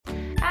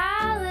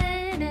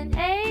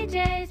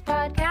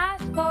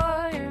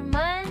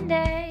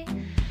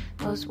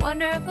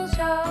wonderful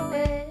show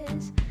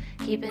is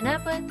Keeping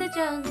Up with the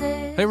Joneses.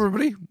 Hey,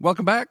 everybody.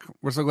 Welcome back.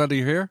 We're so glad that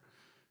you're here.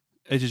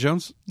 AJ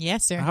Jones.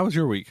 Yes, sir. How was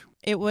your week?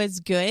 It was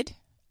good.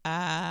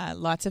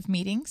 Lots of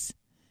meetings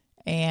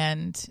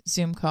and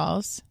Zoom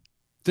calls.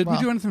 Did we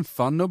do anything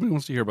fun? Nobody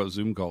wants to hear about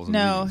Zoom calls.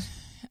 No.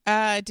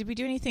 Did we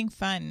do anything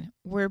fun?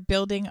 We're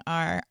building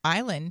our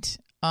island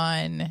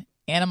on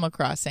Animal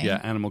Crossing. Yeah,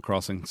 Animal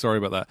Crossing. Sorry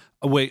about that.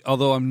 Oh, wait,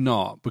 although I'm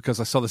not,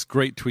 because I saw this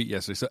great tweet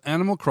yesterday. So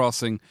Animal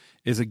Crossing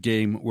is a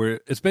game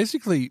where it's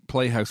basically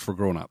Playhouse for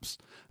grown-ups.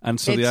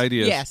 And so the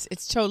idea is... Yes,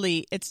 it's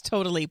totally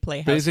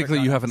Playhouse. Basically,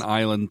 you have an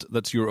island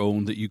that's your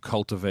own that you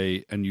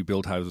cultivate and you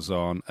build houses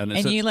on.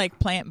 And you like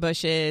plant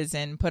bushes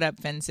and put up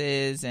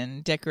fences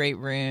and decorate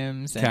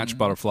rooms. And catch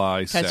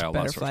butterflies, catch sell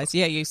butterflies. That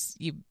sort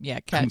of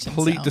Yeah, catch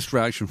complete and sell.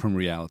 distraction from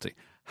reality.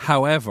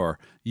 However,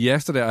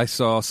 yesterday I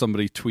saw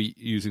somebody tweet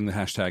using the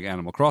hashtag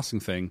Animal Crossing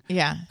thing.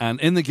 Yeah. And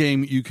in the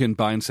game, you can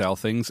buy and sell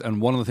things.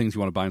 And one of the things you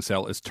want to buy and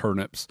sell is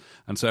turnips.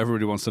 And so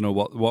everybody wants to know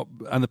what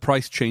and the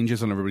price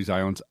changes on everybody's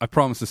islands. I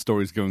promise the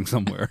story's going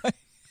somewhere.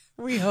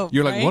 We hope.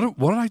 You're right? like,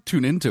 what did I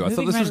tune into? I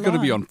thought this Moving was right going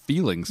to be along. on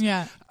feelings.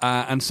 Yeah.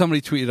 And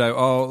somebody tweeted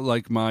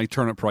out, my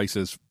turnip price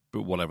is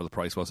whatever the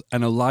price was.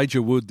 And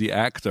Elijah Wood, the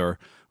actor,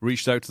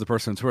 reached out to the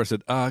person on Twitter and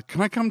said,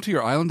 can I come to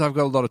your island? I've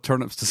got a lot of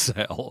turnips to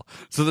sell.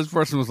 So this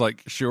person was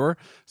like, sure.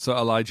 So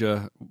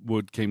Elijah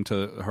Wood came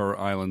to her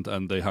island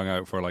and they hung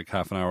out for like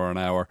half an hour or an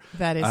hour.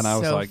 That is and I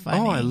was so like, funny.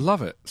 oh, I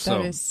love it.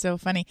 That is so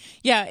funny.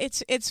 Yeah,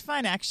 it's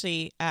fun,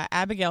 actually.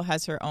 Abigail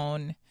has her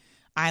own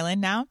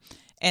island now.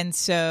 And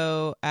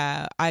so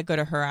I go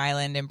to her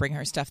island and bring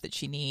her stuff that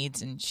she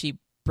needs. And she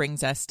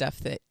brings us stuff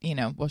that,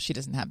 she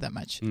doesn't have that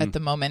much at the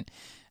moment.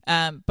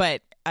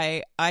 But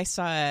I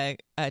saw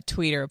a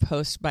tweet or a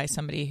post by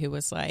somebody who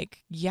was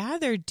like, yeah,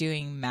 they're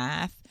doing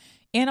math.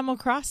 Animal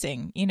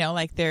Crossing,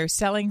 like they're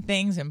selling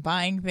things and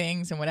buying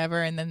things and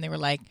whatever. And then they were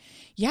like,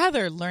 yeah,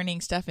 they're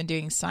learning stuff and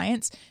doing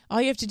science. All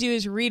you have to do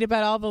is read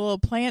about all the little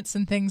plants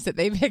and things that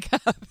they pick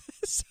up.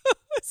 So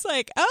it's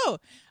like, oh,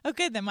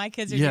 good. Then my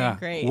kids are doing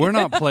great. We're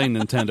not playing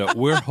Nintendo.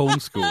 We're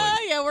homeschooling.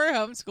 Yeah, we're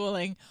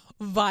homeschooling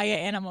via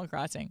Animal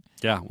Crossing.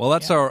 Yeah, well,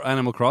 that's our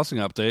Animal Crossing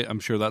update. I'm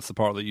sure that's the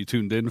part that you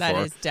tuned in for. That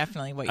is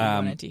definitely what you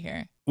wanted to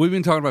hear. We've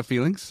been talking about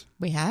feelings.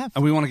 We have.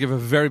 And we want to give a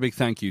very big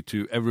thank you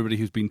to everybody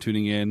who's been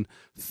tuning in.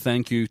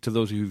 Thank you to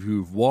those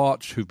who've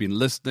watched, who've been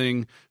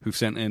listening, who've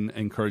sent in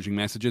encouraging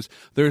messages.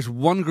 There's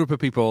one group of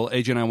people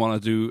AJ and I want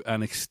to do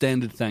an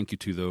extended thank you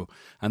to, though,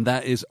 and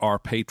that is our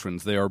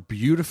patrons. They are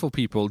beautiful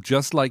people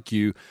just like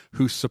you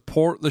who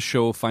support the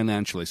show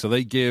financially. So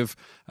they give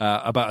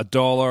about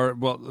 $1,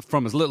 well,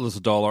 from as little as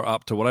 $1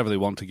 up to whatever they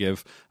want to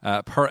give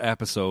per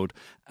episode.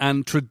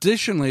 And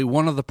traditionally,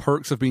 one of the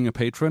perks of being a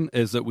patron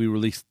is that we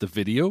release the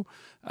video.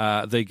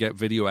 They get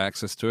video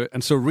access to it.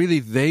 And so really,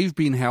 they've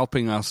been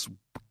helping us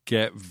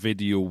get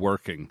video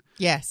working.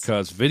 Yes.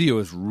 Because video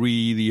is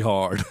really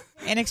hard.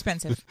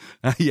 Inexpensive.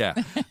 Yeah.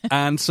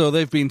 And so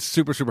they've been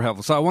super, super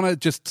helpful. So I want to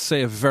just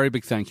say a very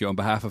big thank you on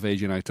behalf of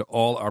AJ and I to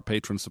all our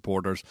patron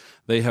supporters.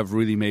 They have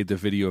really made the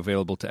video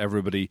available to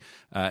everybody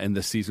in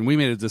this season. We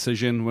made a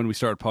decision when we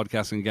started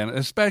podcasting again,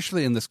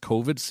 especially in this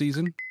COVID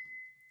season.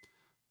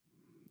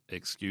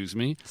 Excuse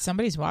me.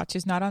 Somebody's watch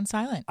is not on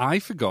silent. I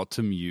forgot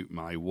to mute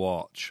my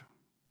watch.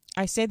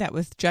 I say that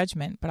with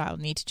judgment, but I'll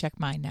need to check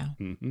mine now.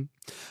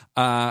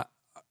 Mm-hmm.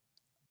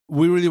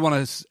 We really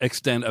want to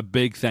extend a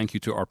big thank you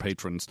to our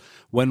patrons.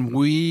 When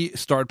we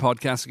started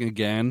podcasting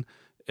again,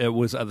 it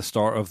was at the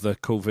start of the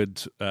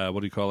COVID, what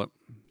do you call it?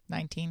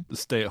 19. The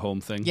stay-at-home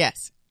thing.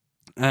 Yes.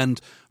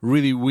 And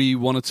really, we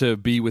wanted to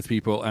be with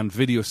people, and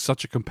video is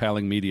such a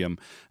compelling medium,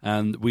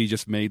 and we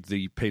just made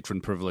the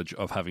patron privilege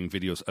of having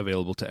videos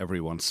available to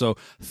everyone. So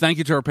thank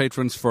you to our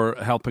patrons for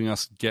helping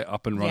us get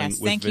up and running with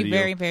video. Thank you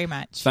very, very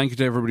much. Thank you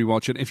to everybody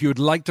watching. If you would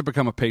like to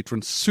become a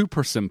patron,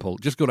 super simple.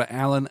 Just go to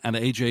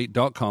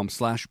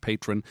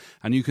alanandaj.com/patron,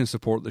 and you can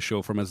support the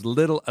show from as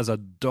little as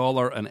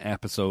 $1 an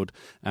episode,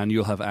 and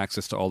you'll have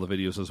access to all the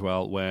videos as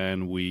well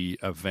when we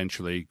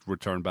eventually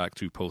return back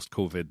to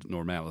post-COVID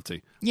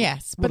normality.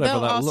 Yes, but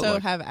they'll also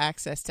have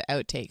access to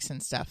outtakes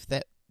and stuff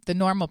that the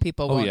normal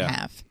people won't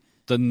have.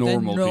 The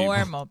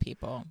normal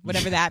people.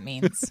 Whatever that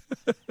means.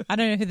 I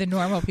don't know who the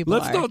normal people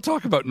Let's are. not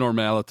talk about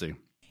normality.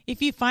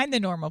 If you find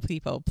the normal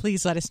people,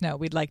 please let us know.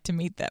 We'd like to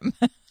meet them.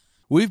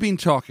 We've been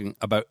talking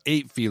about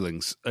 8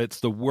 Feelings. It's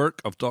the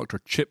work of Dr.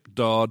 Chip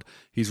Dodd.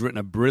 He's written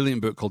a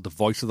brilliant book called The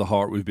Voice of the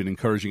Heart. We've been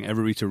encouraging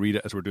everybody to read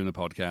it as we're doing the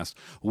podcast.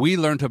 We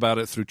learned about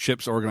it through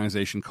Chip's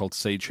organization called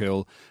Sage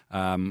Hill.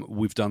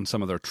 We've done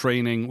some of their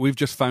training. We've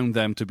just found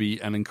them to be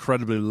an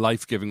incredibly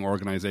life-giving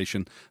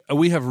organization.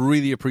 We have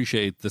really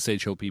appreciated the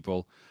Sage Hill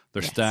people,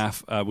 their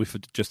staff. We've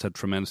just had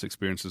tremendous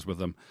experiences with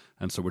them,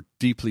 and so we're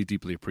deeply,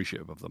 deeply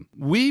appreciative of them.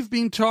 We've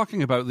been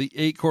talking about the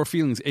 8 core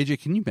feelings.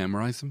 AJ, can you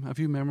memorize them? Have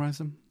you memorized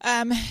them?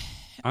 I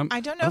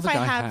don't know if I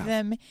have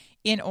them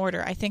in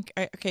order. I think,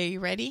 okay, you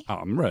ready?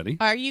 I'm ready.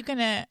 Are you going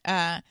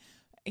to,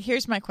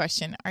 here's my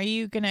question. Are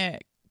you going to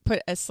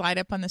put a slide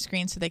up on the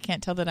screen so they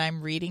can't tell that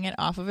I'm reading it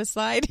off of a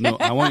slide? No,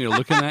 I want you to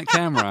look in that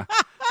camera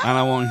and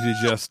I want you to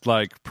just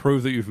like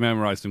prove that you've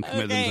memorized them,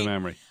 commit them Okay. to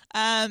memory.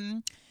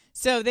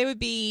 So they would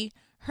be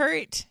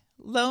hurt,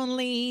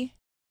 lonely,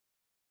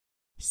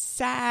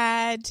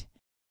 sad.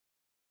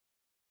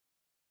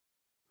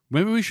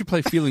 Maybe we should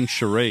play feeling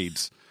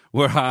charades,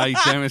 where I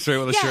demonstrate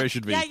what the charade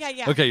should be.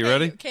 Yeah. Okay, you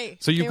ready? Okay.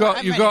 So you've Okay, got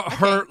I'm ready.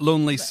 hurt,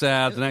 lonely,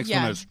 sad. The next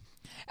Yeah. one is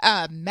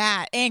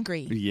Mad,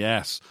 angry.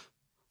 yes.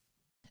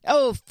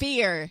 Oh,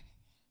 fear.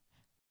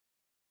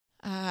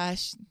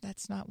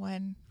 That's not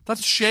one.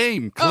 That's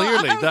shame.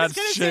 Clearly, I was that's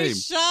gonna shame.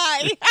 Say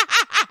shy.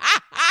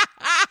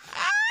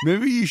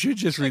 Maybe you should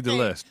just read the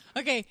list.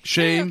 Okay.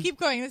 Shame. No, keep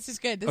going. This is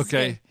good. This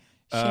Okay. is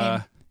good.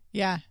 Shame.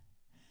 Yeah.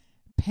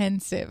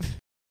 Pensive.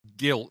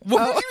 Guilt. What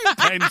do you mean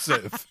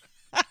pensive?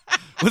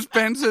 Was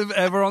pensive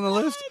ever on the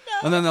list?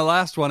 No. And then the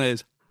last one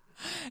is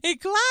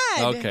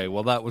Glad. okay.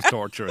 Well, that was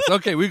torturous.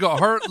 Okay, we got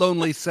hurt,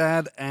 lonely,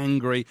 sad,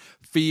 angry,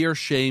 fear,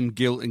 shame,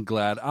 guilt, and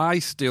glad. I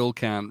still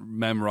can't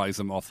memorize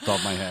them off the top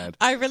of my head.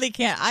 I really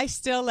can't. I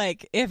still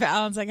if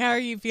Alan's like, how are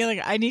you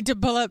feeling? I need to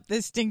pull up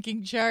this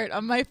stinking chart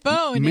on my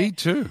phone. Me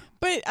too.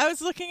 But I was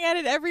looking at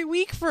it every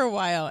week for a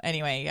while.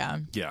 Anyway, yeah.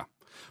 Yeah.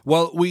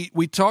 Well, we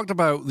talked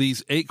about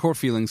these 8 core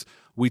feelings.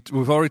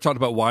 We've already talked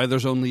about why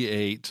there's only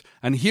 8.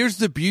 And here's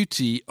the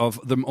beauty of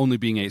them only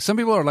being 8. Some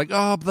people are like,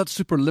 oh, but that's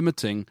super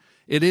limiting.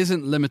 It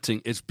isn't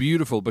limiting. It's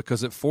beautiful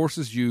because it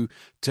forces you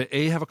to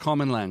A, have a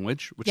common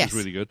language, which Yes. is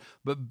really good,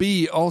 but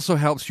B, also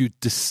helps you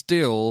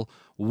distill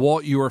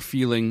what you are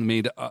feeling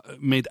made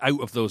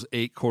out of those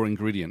 8 core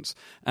ingredients.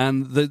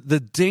 And the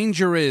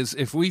danger is,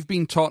 if we've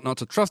been taught not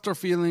to trust our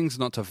feelings,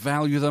 not to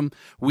value them,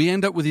 we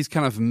end up with these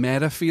kind of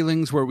meta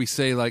feelings where we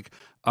say like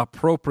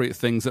appropriate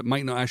things that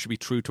might not actually be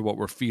true to what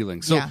we're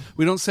feeling. So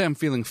we don't say I'm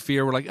feeling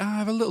fear. We're like, I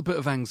have a little bit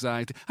of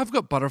anxiety. I've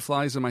got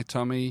butterflies in my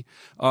tummy.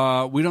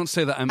 We don't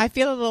say that I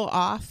feel a little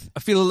off.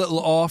 I feel a little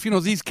off. You know,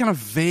 these kind of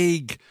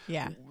vague...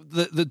 Yeah.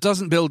 That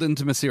doesn't build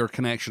intimacy or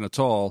connection at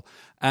all.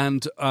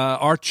 And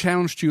our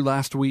challenge to you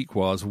last week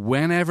was,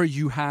 whenever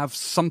you have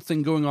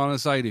something going on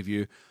inside of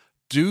you,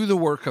 do the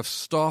work of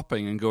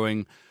stopping and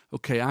going,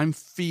 okay, I'm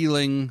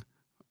feeling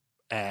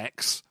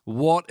X.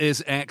 What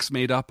is X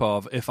made up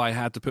of if I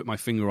had to put my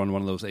finger on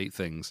one of those 8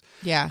 things?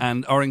 Yeah.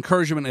 And our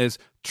encouragement is,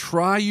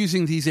 try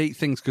using these 8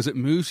 things because it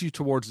moves you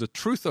towards the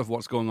truth of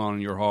what's going on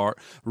in your heart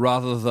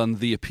rather than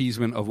the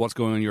appeasement of what's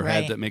going on in your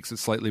head Right. that makes it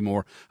slightly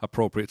more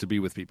appropriate to be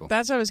with people.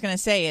 That's what I was going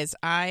to say is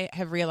I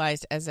have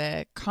realized as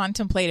a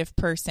contemplative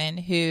person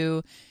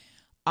who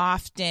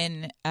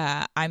often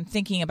I'm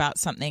thinking about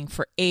something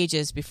for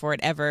ages before it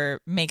ever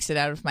makes it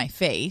out of my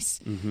face.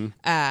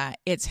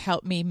 It's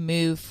helped me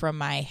move from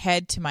my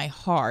head to my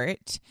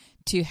heart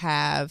to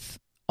have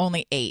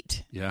only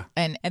 8. Yeah.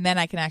 And then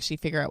I can actually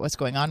figure out what's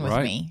going on with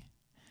Right. me.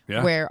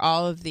 Yeah. Where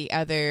all of the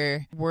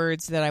other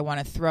words that I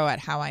want to throw at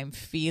how I'm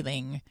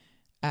feeling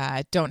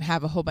don't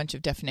have a whole bunch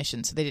of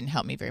definitions, so they didn't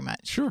help me very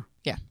much. Sure.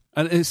 Yeah.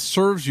 And it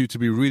serves you to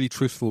be really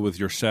truthful with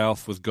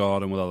yourself, with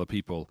God, and with other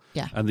people.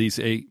 Yeah. And these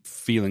 8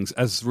 feelings,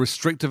 as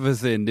restrictive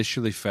as they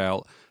initially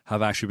felt,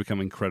 have actually become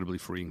incredibly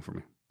freeing for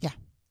me. Yeah.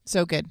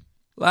 So good.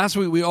 Last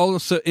week, we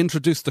also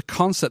introduced the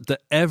concept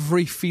that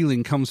every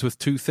feeling comes with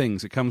 2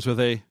 things. It comes with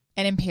a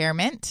An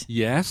impairment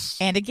yes.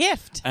 and a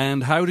gift.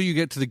 And how do you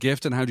get to the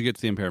gift and how do you get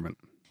to the impairment?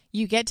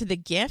 You get to the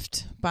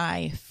gift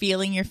by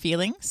feeling your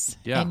feelings,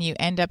 Yeah. and you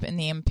end up in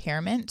the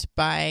impairment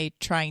by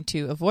trying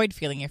to avoid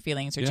feeling your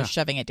feelings or Yeah. just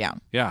shoving it down.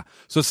 Yeah.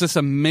 So it's this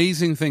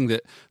amazing thing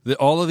that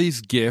all of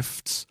these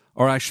gifts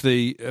are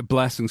actually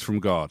blessings from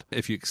God.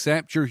 If you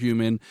accept you're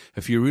human,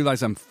 if you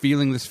realize I'm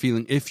feeling this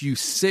feeling, if you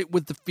sit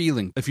with the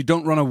feeling, if you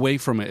don't run away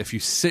from it, if you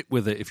sit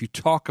with it, if you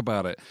talk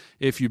about it,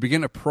 if you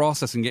begin to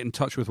process and get in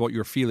touch with what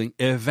you're feeling,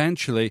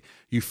 eventually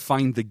you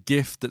find the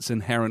gift that's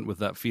inherent with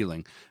that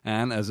feeling.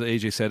 And as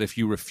AJ said, if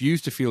you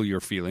refuse to feel your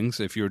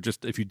feelings, if you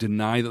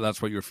deny that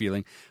that's what you're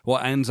feeling,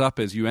 what ends up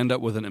is you end up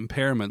with an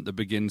impairment that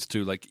begins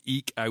to like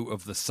eke out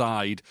of the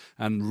side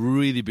and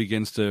really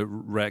begins to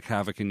wreak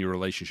havoc in your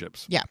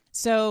relationships. Yeah.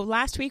 So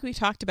last week we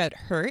talked about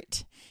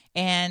hurt,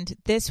 and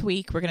this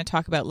week we're going to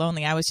talk about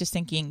lonely. I was just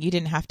thinking you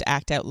didn't have to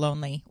act out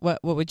lonely.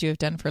 What would you have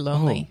done for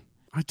lonely?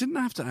 Oh, I didn't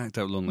have to act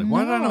out lonely.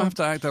 Why did I not have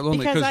to act out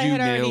lonely? Because I you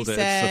had already nailed it.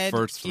 said, It's the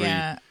first 3.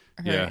 Yeah,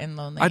 hurt and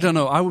lonely. I don't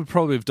know. I would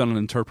probably have done an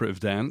interpretive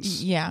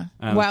dance. Yeah.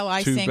 And While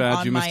I too sing bad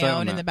on you missed my out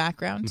on own in that. the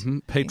background.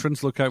 Mhm.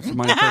 Patrons, look out for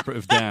my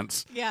interpretive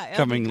dance Yeah, it'll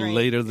coming be great.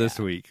 later this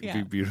week. Yeah.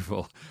 It'd be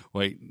beautiful.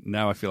 Wait,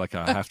 now I feel like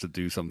I have to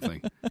do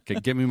something. Okay,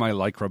 give me my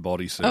Lycra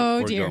bodysuit.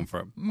 Oh, We're dear. going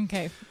for it.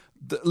 Okay.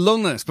 The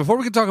loneliness. Before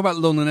we can talk about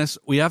loneliness,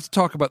 we have to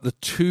talk about the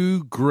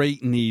 2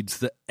 great needs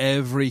that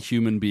every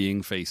human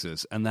being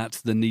faces, and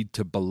that's the need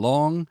to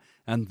belong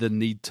and the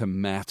need to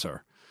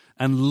matter.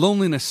 And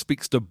loneliness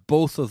speaks to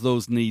both of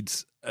those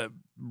needs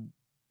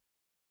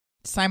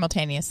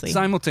Simultaneously.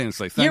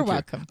 simultaneously. Thank You're you.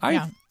 welcome. I've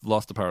Yeah.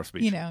 lost the power of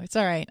speech. You know, it's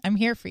all right. I'm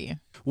here for you.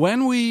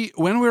 When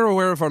we're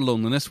aware of our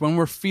loneliness, when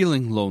we're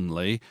feeling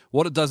lonely,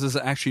 what it does is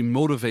it actually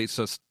motivates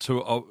us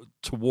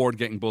toward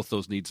getting both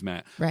those needs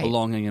met, Right.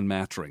 belonging and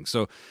mattering.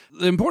 So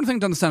the important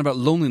thing to understand about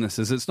loneliness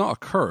is it's not a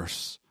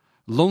curse.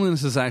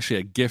 Loneliness is actually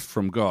a gift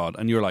from God.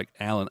 And you're like,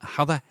 Ellen,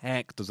 how the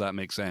heck does that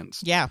make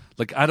sense? Yeah.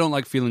 Like, I don't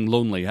like feeling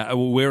lonely.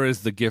 Where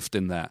is the gift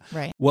in that?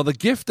 Right. Well, the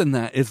gift in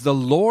that is the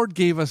Lord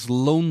gave us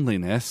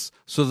loneliness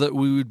so that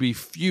we would be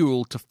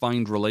fuel to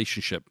find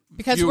relationship.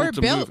 Because Fuel we're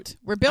to built. move.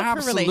 We're built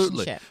Absolutely. for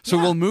relationship. So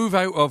Yeah. we'll move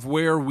out of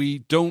where we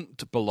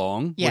don't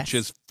belong, Yes. which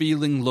is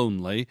feeling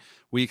lonely.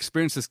 We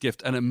experience this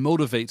gift and it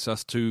motivates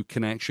us to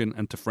connection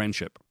and to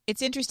friendship.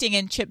 It's interesting,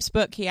 in Chip's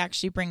book, he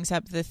actually brings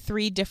up the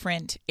 3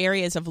 different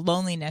areas of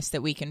loneliness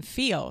that we can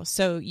feel.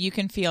 So you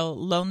can feel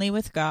lonely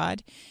with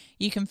God,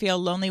 you can feel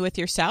lonely with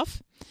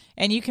yourself,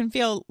 and you can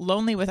feel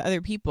lonely with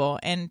other people.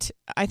 And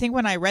I think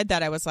when I read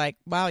that, I was like,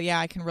 wow, yeah,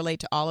 I can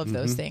relate to all of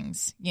those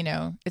things. You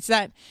know, it's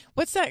that,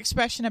 what's that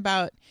expression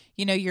about,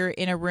 you know, you're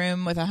in a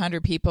room with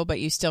 100 people, but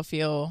you still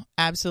feel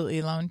absolutely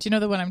alone. Do you know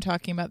the one I'm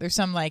talking about? There's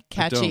some like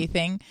catchy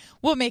thing.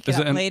 We'll make it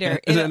up later.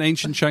 Is it an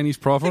ancient Chinese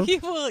proverb?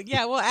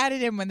 We'll add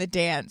it in when the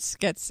dance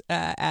gets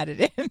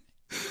added in.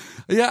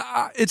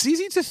 Yeah, it's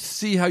easy to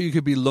see how you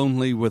could be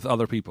lonely with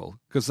other people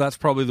because that's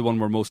probably the one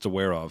we're most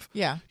aware of.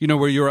 Yeah. You know,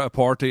 where you're at a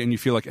party and you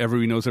feel like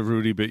everybody knows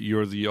everybody, but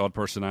you're the odd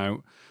person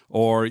out.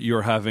 Or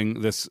you're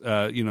having this,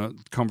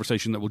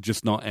 conversation that will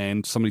just not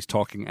end. Somebody's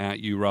talking at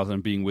you rather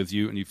than being with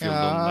you and you feel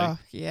lonely.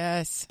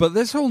 Yes. But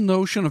this whole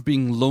notion of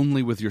being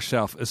lonely with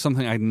yourself is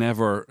something I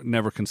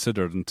never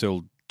considered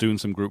until doing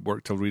some group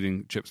work, till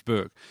reading Chip's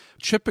book.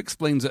 Chip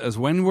explains it as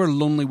when we're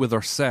lonely with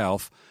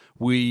ourselves,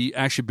 we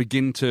actually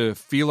begin to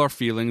feel our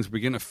feelings,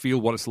 begin to feel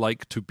what it's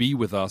like to be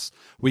with us.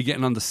 We get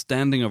an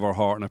understanding of our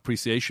heart and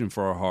appreciation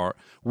for our heart,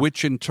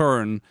 which in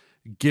turn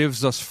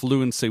gives us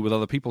fluency with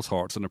other people's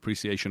hearts and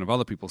appreciation of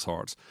other people's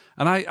hearts.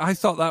 And I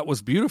thought that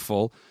was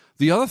beautiful.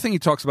 The other thing he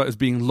talks about is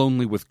being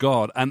lonely with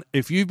God. And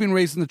if you've been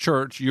raised in the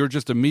church, you're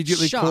just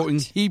immediately Shocked. quoting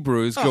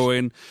Hebrews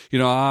going,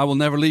 I will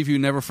never leave you,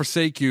 never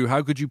forsake you.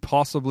 How could you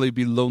possibly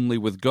be lonely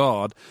with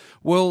God?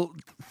 Well,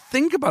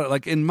 think about it.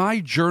 Like in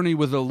my journey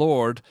with the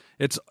Lord,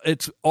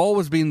 it's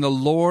always been the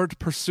Lord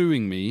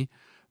pursuing me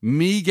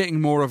getting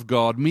more of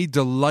God, me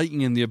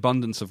delighting in the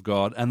abundance of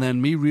God, and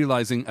then me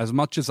realizing as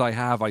much as I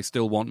have, I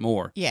still want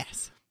more.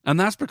 Yes. And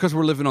that's because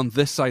we're living on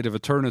this side of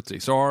eternity.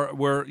 So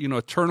we're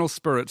eternal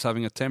spirits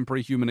having a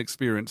temporary human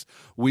experience.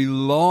 We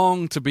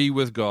long to be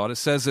with God. It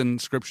says in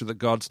Scripture that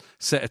God's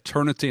set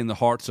eternity in the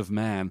hearts of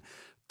man.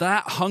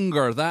 That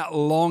hunger, that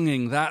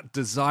longing, that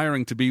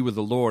desiring to be with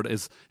the Lord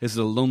is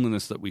the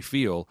loneliness that we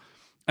feel.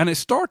 And it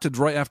started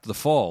right after the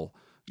fall.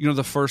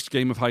 The first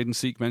game of hide and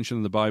seek mentioned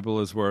in the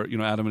Bible is where,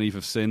 Adam and Eve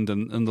have sinned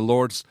and the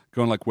Lord's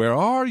going like, where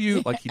are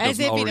you? Like he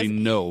doesn't already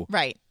know.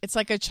 Right. It's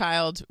like a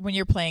child when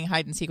you're playing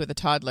hide and seek with a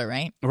toddler,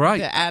 right? Right.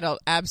 The adult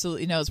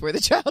absolutely knows where the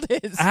child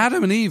is.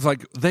 Adam and Eve,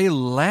 like they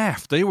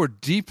left. They were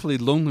deeply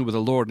lonely with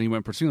the Lord and he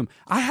went pursuing them.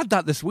 I had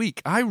that this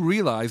week. I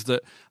realized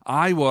that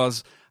I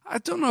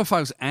don't know if I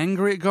was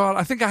angry at God.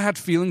 I think I had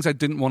feelings I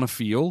didn't want to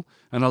feel.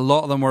 And a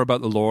lot of them were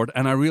about the Lord.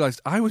 And I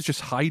realized I was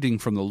just hiding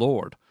from the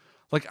Lord.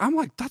 I'm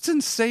like, that's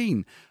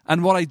insane.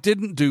 And what I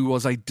didn't do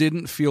was I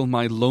didn't feel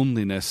my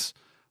loneliness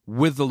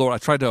with the Lord. I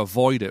tried to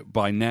avoid it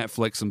by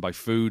Netflix and by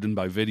food and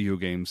by video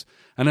games.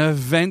 And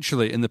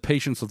eventually, in the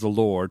patience of the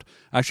Lord,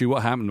 actually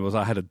what happened was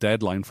I had a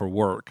deadline for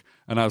work.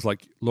 And I was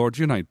like, Lord,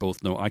 you and I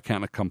both know I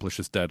can't accomplish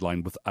this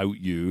deadline without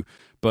you.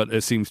 But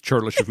it seems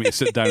churlish of me to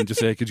sit down and just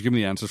say, could you give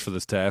me the answers for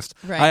this test?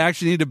 Right. I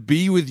actually need to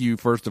be with you,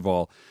 first of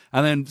all.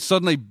 And then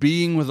suddenly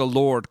being with the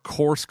Lord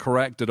course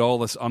corrected all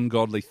this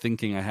ungodly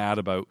thinking I had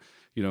about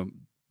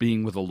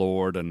being with the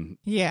Lord and,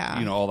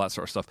 all that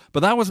sort of stuff.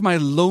 But that was my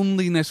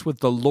loneliness with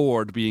the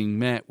Lord being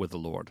met with the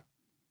Lord.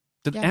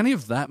 Did any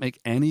of that make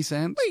any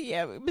sense? Well,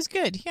 yeah, it was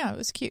good. Yeah, it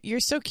was cute. You're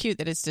so cute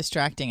that it's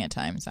distracting at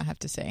times, I have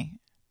to say.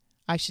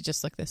 I should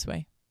just look this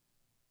way.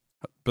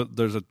 But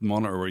there's a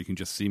monitor where you can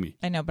just see me.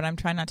 I know, but I'm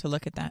trying not to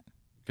look at that.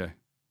 Okay.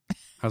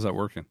 How's that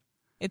working?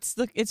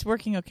 It's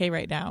working okay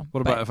right now.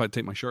 What about if I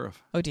take my shirt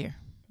off? Oh, dear.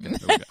 Okay,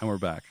 there we go. And we're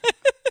back.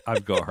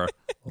 I've got her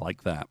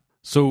like that.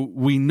 So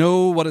we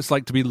know what it's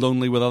like to be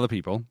lonely with other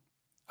people.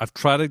 I've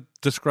tried to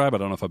describe, I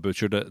don't know if I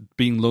butchered it,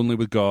 being lonely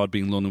with God,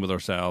 being lonely with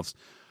ourselves.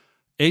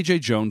 A.J.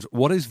 Jones,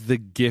 what is the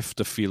gift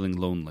of feeling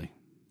lonely?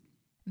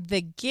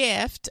 The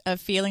gift of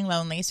feeling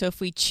lonely. So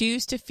if we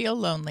choose to feel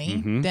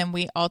lonely, then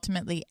we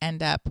ultimately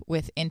end up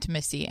with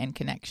intimacy and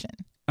connection.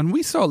 And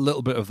we saw a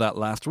little bit of that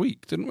last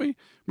week, didn't we?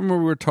 Remember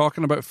we were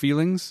talking about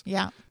feelings?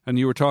 Yeah. And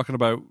you were talking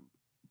about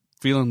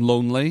feeling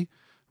lonely.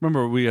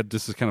 Remember we had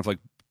this is kind of like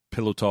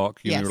pillow talk.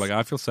 You were like,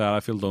 I feel sad, I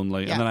feel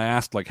lonely. Yeah. And then I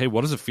asked like, hey,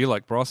 what does it feel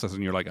like process?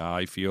 And you're like,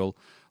 I feel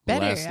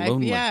better. less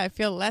lonely. I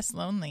feel less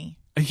lonely.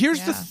 And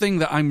here's the thing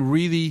that I'm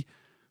really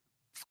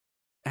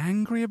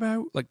angry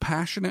about, like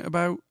passionate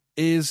about,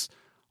 is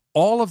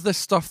all of this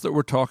stuff that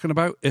we're talking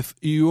about. If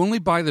you only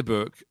buy the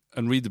book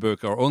and read the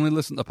book or only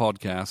listen to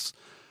podcasts,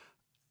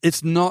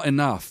 it's not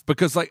enough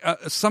because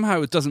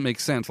somehow it doesn't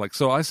make sense.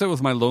 So I sit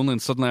with my lonely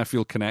and suddenly I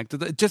feel connected.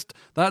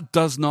 That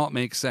does not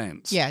make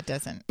sense. Yeah, it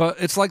doesn't. But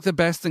it's like the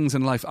best things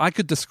in life. I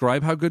could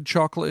describe how good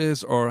chocolate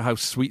is or how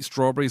sweet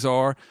strawberries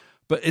are,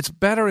 but it's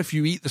better if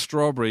you eat the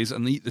strawberries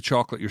and eat the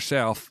chocolate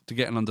yourself to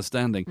get an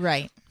understanding.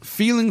 Right.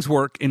 Feelings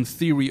work in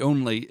theory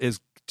only is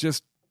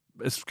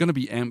it's going to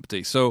be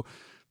empty. So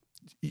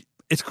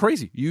it's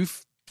crazy. You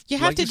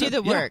have to do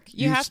the work.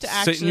 You have to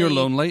actually sit in your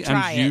lonely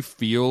and you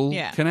feel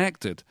Yeah.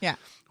 connected. Yeah.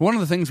 One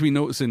of the things we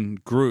notice in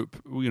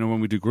group, when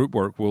we do group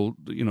work,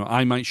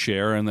 I might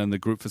share, and then the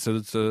group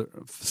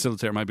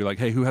facilitator might be like,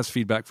 "Hey, who has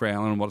feedback for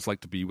Alan and what it's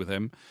like to be with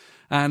him?"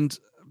 And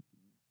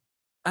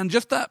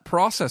just that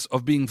process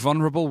of being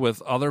vulnerable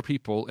with other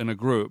people in a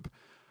group,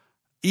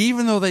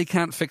 even though they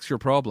can't fix your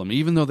problem,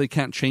 even though they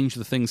can't change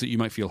the things that you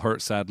might feel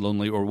hurt, sad,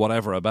 lonely, or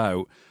whatever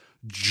about,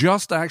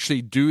 just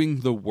actually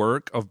doing the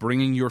work of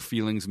bringing your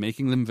feelings,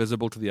 making them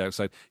visible to the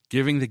outside,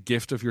 giving the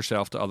gift of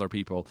yourself to other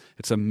people.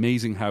 It's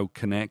amazing how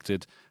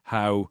connected,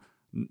 how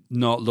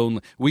not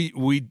lonely.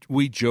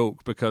 We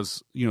joke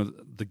because,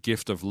 the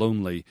gift of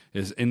lonely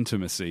is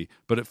intimacy,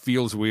 but it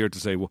feels weird to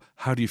say, well,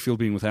 how do you feel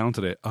being with Alan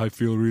today? I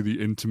feel really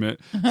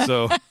intimate.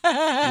 So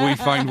we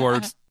find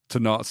words to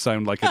not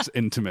sound like it's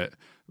intimate.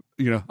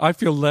 I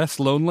feel less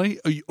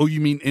lonely. Oh,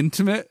 you mean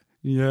intimate?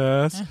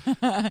 Yes.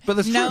 But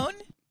that's known?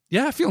 True.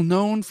 Yeah, I feel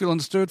known, feel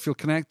understood, feel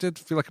connected,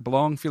 feel like I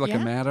belong, feel like I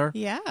matter.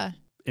 Yeah.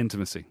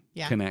 Intimacy,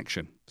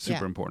 connection,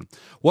 super Yeah. important.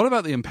 What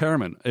about the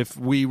impairment? If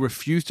we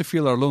refuse to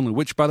feel our lonely,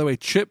 which, by the way,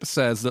 Chip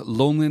says that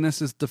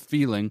loneliness is the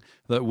feeling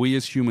that we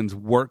as humans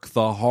work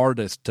the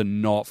hardest to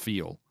not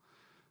feel,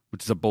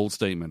 which is a bold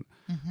statement.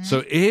 Mm-hmm.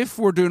 So if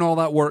we're doing all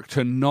that work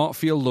to not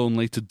feel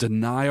lonely, to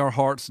deny our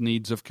heart's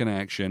needs of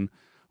connection,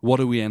 what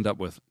do we end up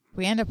with?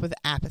 We end up with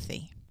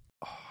apathy.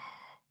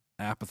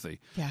 Apathy.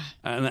 Yeah.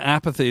 And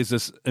apathy is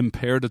this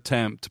impaired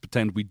attempt to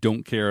pretend we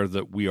don't care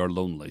that we are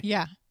lonely.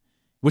 Yeah.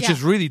 Which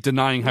is really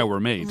denying how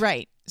we're made.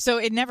 Right. So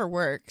it never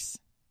works.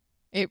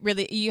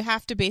 You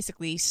have to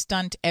basically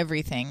stunt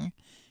everything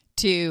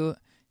to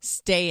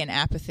stay in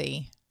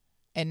apathy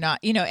and not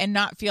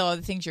feel all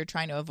the things you're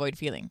trying to avoid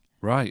feeling.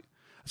 Right.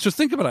 So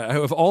think about it.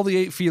 Of all the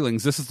 8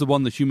 feelings, this is the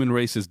one the human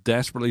race is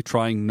desperately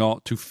trying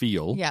not to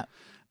feel. Yeah.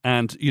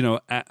 And,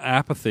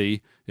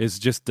 apathy is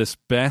just this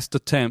best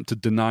attempt to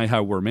deny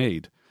how we're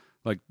made.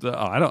 Like,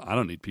 I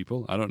don't need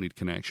people. I don't need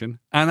connection.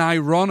 And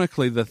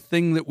ironically, the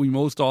thing that we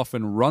most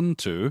often run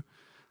to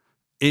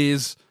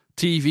is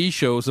TV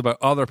shows about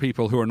other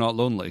people who are not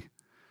lonely.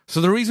 So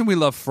the reason we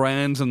love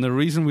Friends and the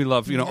reason we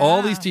love,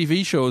 all these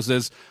TV shows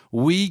is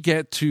we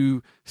get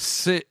to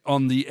sit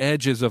on the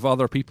edges of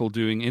other people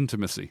doing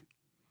intimacy.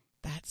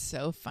 That's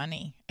so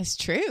funny. It's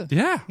true.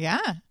 Yeah.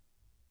 Yeah.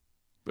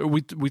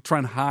 We try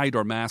and hide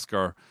or mask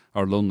our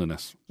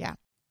loneliness. Yeah.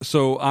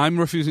 So I'm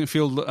refusing to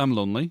feel I'm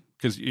lonely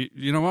because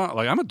you know what?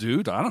 Like, I'm a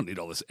dude. I don't need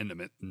all this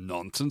intimate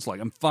nonsense. Like,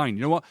 I'm fine.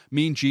 You know what?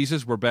 Me and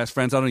Jesus, we're best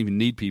friends. I don't even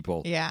need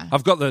people. Yeah.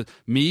 I've got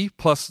me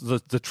plus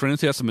the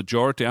Trinity. That's the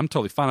majority. I'm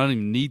totally fine. I don't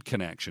even need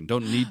connection.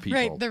 Don't need people.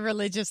 Right. The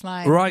religious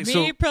line. Right.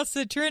 Me plus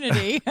the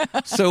Trinity.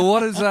 So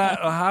what is that?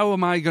 How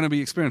am I going to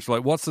be experienced?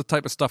 Like, what's the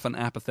type of stuff an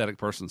apathetic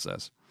person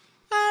says?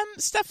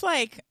 Stuff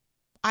like,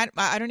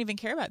 I don't even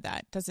care about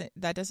that.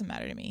 That doesn't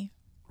matter to me.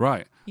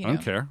 Right. I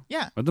don't care.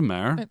 Yeah. It doesn't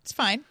matter. It's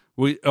fine.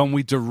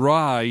 We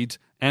deride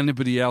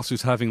anybody else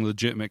who's having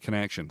legitimate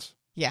connections.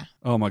 Yeah.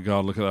 Oh my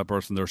God, look at that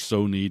person. They're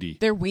so needy.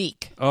 They're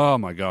weak. Oh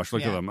my gosh,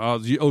 look at them.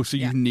 So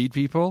you need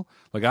people?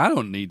 Like, I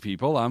don't need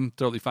people. I'm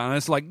totally fine. And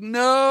it's like,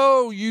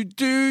 no, you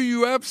do.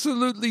 You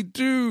absolutely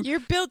do. You're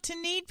built to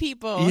need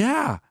people.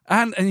 Yeah.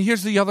 And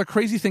here's the other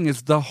crazy thing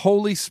is the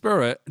Holy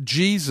Spirit,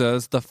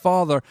 Jesus, the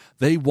Father,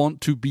 they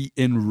want to be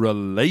in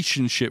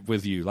relationship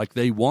with you. Like,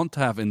 they want to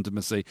have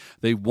intimacy.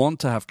 They want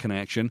to have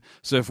connection.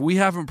 So if we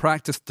haven't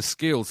practiced the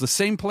skills, the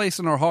same place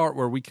in our heart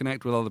where we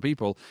connect with other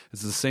people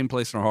is the same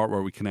place in our heart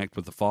where we connect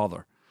with the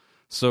Father.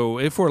 So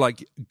if we're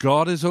like,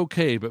 God is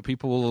okay, but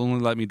people will only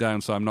let me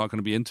down, so I'm not going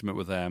to be intimate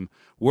with them,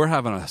 we're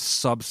having a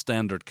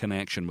substandard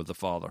connection with the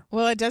Father.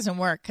 Well, it doesn't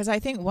work because I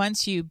think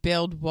once you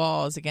build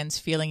walls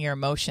against feeling your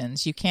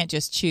emotions, you can't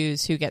just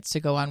choose who gets to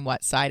go on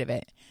what side of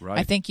it. Right.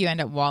 I think you end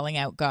up walling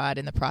out God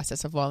in the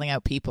process of walling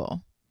out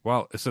people.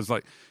 Well, it says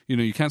like,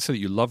 you can't say that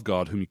you love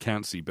God whom you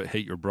can't see, but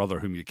hate your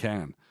brother whom you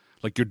can.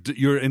 Like,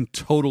 you're in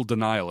total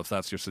denial if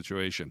that's your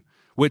situation,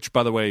 which,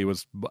 by the way,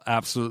 was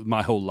absolute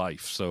my whole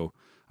life. So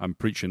I'm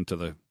preaching to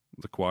the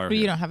choir. But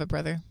you don't have a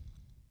brother.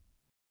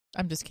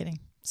 I'm just kidding.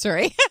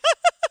 Sorry.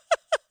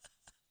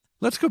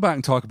 Let's go back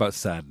and talk about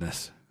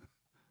sadness.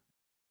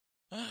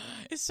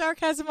 Is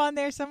sarcasm on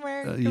there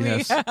somewhere?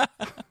 Yes.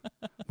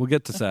 We'll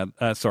get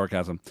to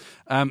sarcasm.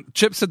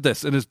 Chip said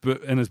this in his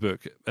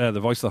book, The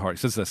Voice of the Heart.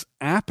 He says this: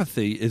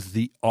 apathy is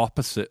the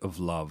opposite of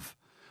love.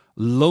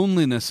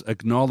 Loneliness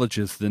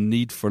acknowledges the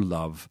need for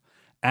love.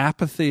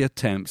 Apathy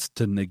attempts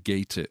to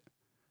negate it.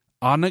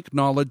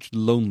 Unacknowledged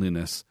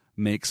loneliness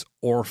makes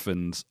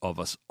orphans of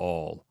us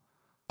all.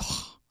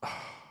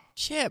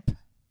 Chip.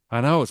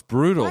 I know, it's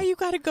brutal. Why you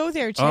got to go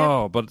there, Chip?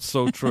 Oh, but it's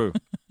so true.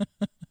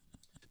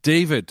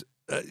 David,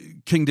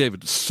 King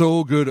David,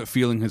 so good at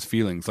feeling his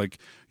feelings. Like,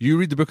 you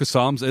read the book of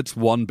Psalms, it's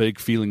one big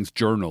feelings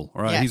journal,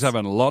 right? Yes. He's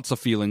having lots of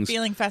feelings.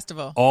 Feeling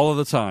festival. All of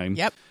the time.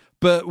 Yep.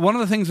 But one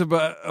of the things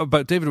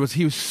about David was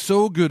he was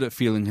so good at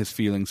feeling his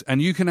feelings,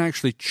 and you can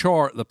actually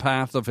chart the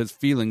path of his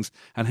feelings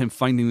and him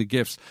finding the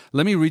gifts.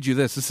 Let me read you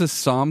this. This is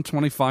Psalm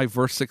 25,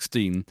 verse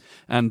 16,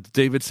 and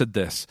David said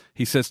this.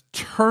 He says,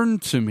 "Turn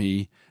to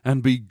me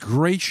and be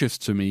gracious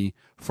to me,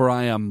 for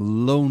I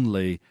am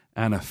lonely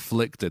and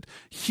afflicted."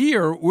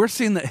 Here, we're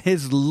seeing that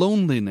his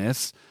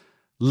loneliness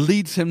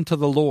leads him to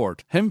the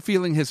Lord. Him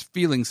feeling his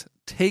feelings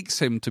takes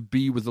him to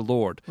be with the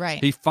Lord.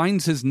 Right. He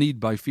finds his need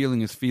by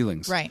feeling his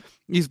feelings. Right.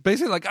 He's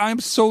basically like,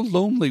 "I'm so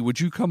lonely. Would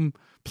you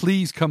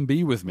please come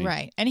be with me?"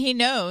 Right. And he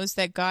knows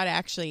that God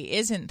actually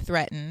isn't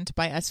threatened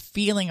by us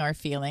feeling our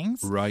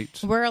feelings. Right.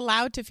 We're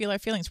allowed to feel our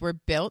feelings. We're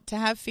built to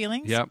have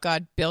feelings. Yep.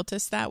 God built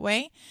us that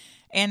way.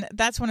 And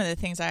that's one of the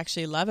things I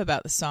actually love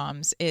about the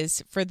Psalms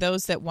is for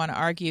those that want to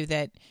argue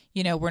that,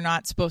 we're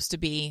not supposed to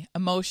be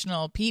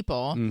emotional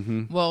people.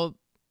 Mm-hmm. Well,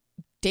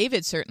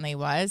 David certainly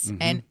was.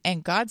 Mm-hmm.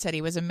 And God said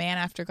he was a man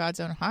after God's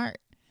own heart.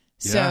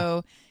 Yeah.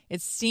 So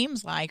it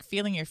seems like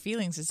feeling your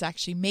feelings is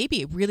actually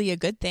maybe really a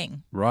good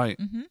thing. Right.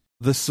 Mm-hmm.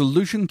 The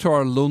solution to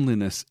our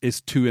loneliness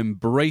is to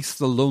embrace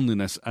the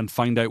loneliness and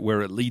find out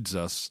where it leads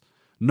us,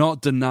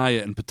 not deny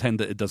it and pretend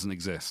that it doesn't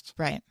exist.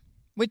 Right.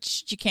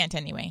 Which you can't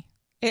anyway.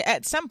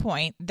 At some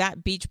point,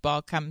 that beach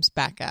ball comes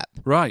back up.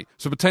 Right.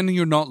 So pretending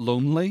you're not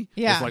lonely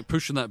Yeah. is like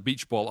pushing that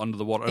beach ball under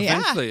the water. Yeah.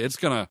 Eventually, it's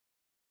going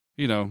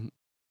to,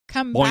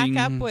 Come boing.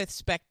 back up with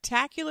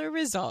spectacular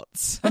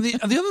results. And the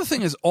other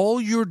thing is, all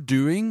you're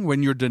doing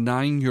when you're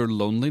denying your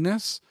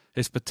loneliness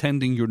is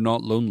pretending you're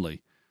not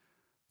lonely.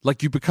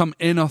 Like you become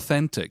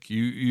inauthentic.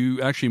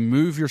 You actually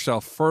move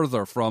yourself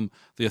further from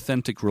the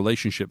authentic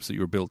relationships that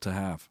you're built to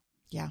have.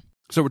 Yeah.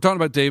 So we're talking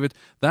about David.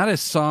 That is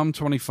Psalm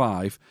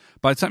 25.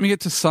 By the time you get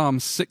to Psalm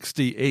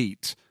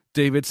 68,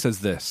 David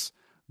says this: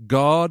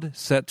 "God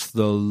sets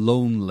the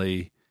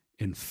lonely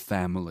in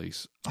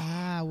families."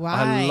 Ah, why?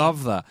 I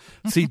love that.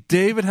 See,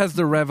 David has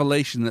the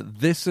revelation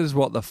that this is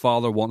what the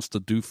Father wants to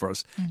do for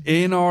us. Mm-hmm.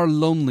 In our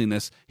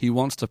loneliness, he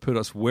wants to put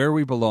us where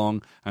we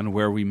belong and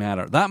where we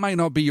matter. That might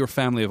not be your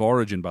family of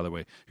origin, by the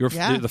way.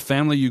 The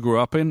family you grew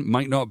up in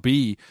might not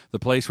be the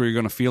place where you're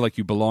going to feel like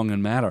you belong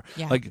and matter.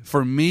 Yeah. Like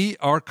for me,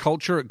 our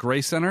culture at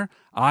Grace Center,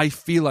 I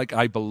feel like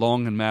I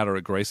belong and matter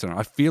at Grace Center.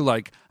 I feel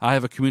like I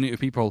have a community of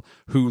people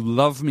who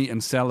love me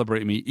and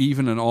celebrate me,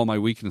 even in all my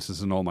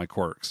weaknesses and all my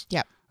quirks.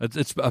 Yep.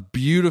 It's a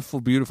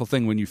beautiful, beautiful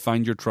thing when you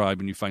find your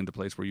tribe and you find a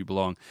place where you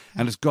belong.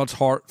 And it's God's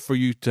heart for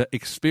you to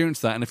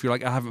experience that. And if you're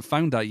like, I haven't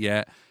found that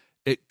yet,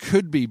 it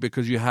could be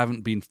because you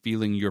haven't been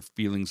feeling your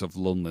feelings of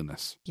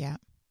loneliness. Yeah.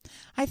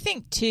 I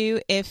think, too,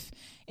 if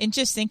in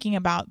just thinking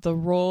about the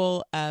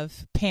role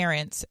of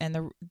parents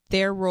and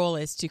their role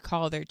is to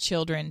call their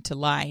children to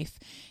life,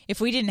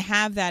 if we didn't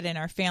have that in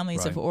our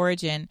families of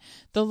origin,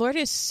 the Lord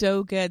is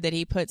so good that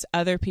he puts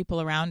other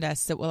people around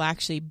us that will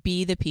actually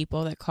be the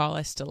people that call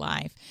us to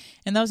life.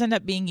 And those end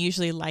up being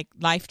usually like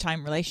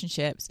lifetime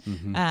relationships.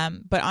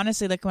 Mm-hmm. But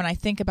honestly, like when I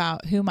think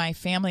about who my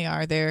family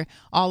are, they're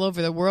all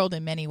over the world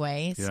in many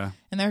ways. Yeah.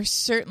 And there's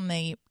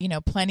certainly,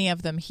 plenty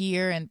of them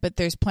here, but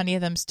there's plenty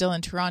of them still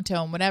in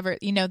Toronto and whatever,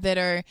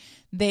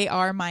 they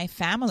are my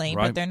family,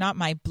 Right. but they're not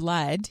my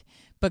blood.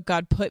 But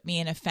God put me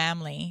in a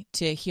family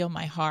to heal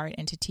my heart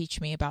and to teach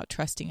me about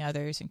trusting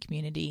others and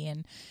community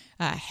and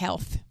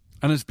health.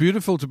 And it's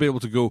beautiful to be able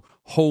to go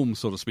home,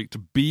 so to speak, to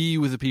be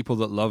with the people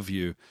that love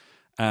you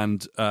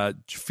and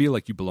feel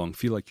like you belong,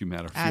 feel like you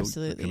matter, feel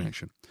Absolutely. the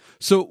connection.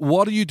 So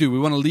what do? We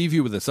want to leave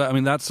you with this. I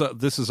mean,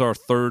 this is our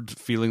third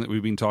feeling that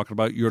we've been talking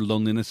about, your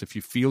loneliness. If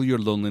you feel your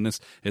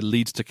loneliness, it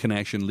leads to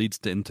connection, leads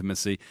to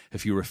intimacy.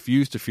 If you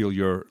refuse to feel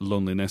your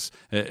loneliness,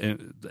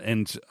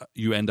 and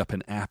you end up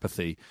in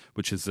apathy,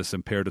 which is this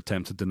impaired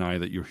attempt to deny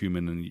that you're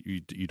human and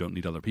you don't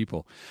need other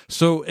people.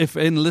 So if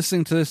in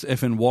listening to this,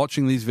 if in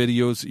watching these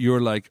videos,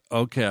 you're like,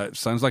 okay, it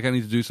sounds like I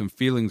need to do some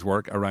feelings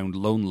work around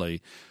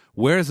lonely,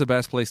 where's the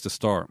best place to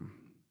start?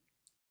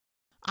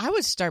 I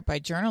would start by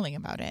journaling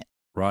about it.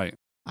 Right.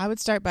 I would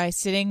start by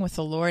sitting with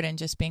the Lord and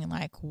just being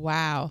like,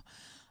 wow,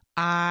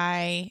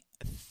 I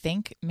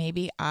think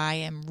maybe I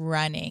am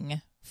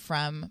running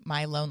from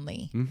my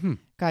lonely. Mm-hmm.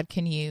 God,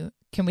 can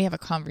we have a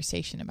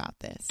conversation about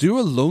this? Do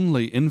a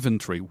lonely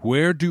inventory.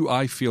 Where do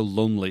I feel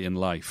lonely in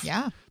life?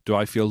 Yeah. Do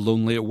I feel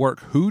lonely at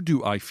work? Who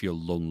do I feel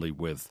lonely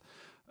with?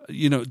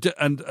 Do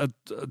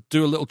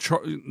a little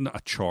chart. Not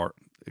a chart.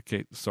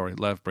 Okay, sorry,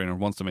 left brainer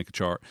wants to make a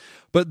chart.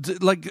 But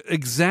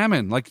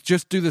examine,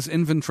 just do this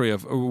inventory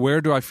of where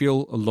do I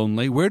feel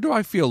lonely? Where do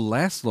I feel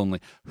less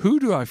lonely? Who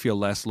do I feel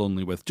less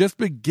lonely with? Just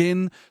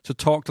begin to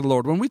talk to the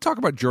Lord. When we talk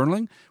about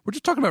journaling, we're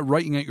just talking about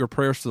writing out your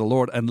prayers to the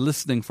Lord and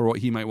listening for what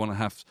he might want to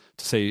have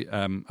to say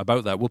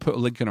about that. We'll put a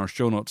link in our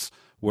show notes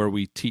where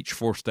we teach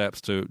 4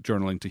 steps to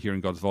journaling to hearing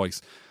God's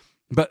voice.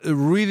 But a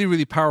really,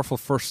 really powerful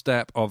first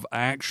step of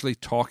actually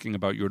talking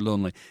about your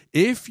lonely.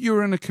 If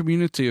you're in a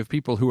community of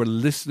people who are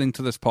listening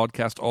to this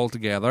podcast all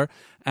together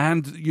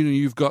and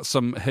you've got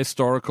some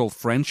historical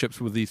friendships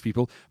with these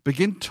people,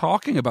 begin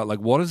talking about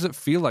what does it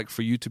feel like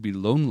for you to be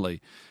lonely?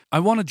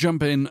 I want to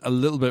jump in a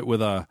little bit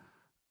with a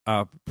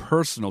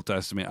personal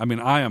testimony. I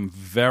mean, I am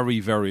very,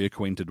 very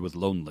acquainted with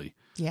lonely.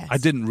 Yes. I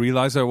didn't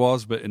realize I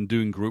was, but in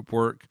doing group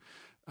work,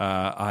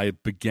 I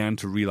began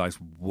to realize,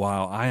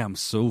 wow, I am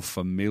so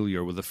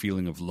familiar with the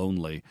feeling of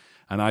lonely.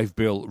 And I've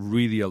built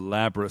really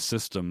elaborate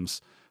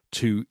systems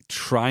to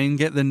try and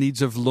get the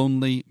needs of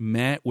lonely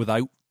met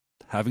without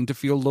having to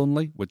feel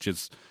lonely, which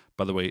is,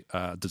 by the way,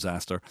 a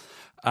disaster.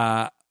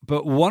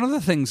 But one of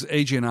the things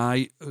AJ and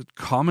I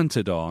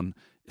commented on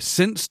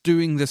since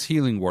doing this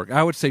healing work,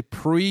 I would say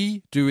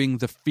pre-doing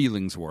the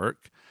feelings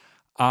work,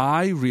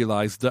 I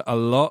realized that a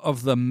lot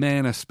of the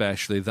men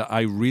especially that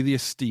I really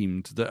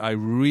esteemed, that I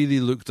really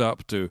looked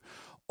up to,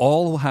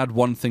 all had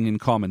one thing in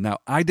common. Now,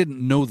 I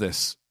didn't know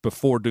this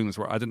before doing this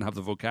work. I didn't have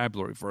the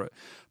vocabulary for it.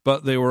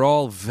 But they were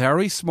all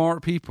very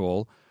smart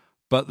people,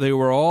 but they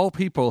were all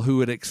people who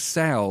had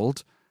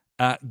excelled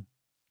at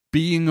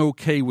being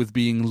okay with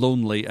being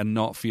lonely and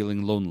not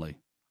feeling lonely.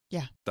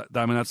 Yeah.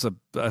 I mean, that's a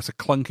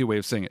clunky way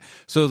of saying it.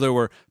 So there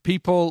were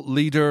people,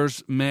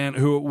 leaders, men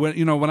who,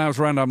 when I was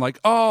around, I'm like,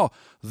 oh,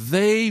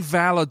 they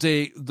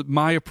validate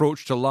my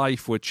approach to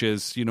life, which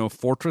is,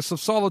 fortress of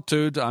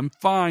solitude. I'm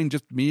fine,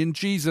 just me and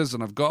Jesus,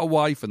 and I've got a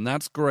wife, and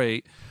that's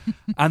great.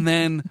 And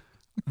then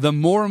the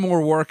more and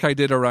more work I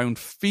did around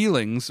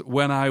feelings,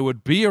 when I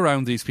would be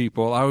around these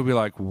people, I would be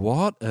like,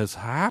 what has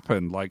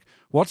happened? Like,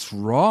 what's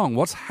wrong?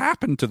 What's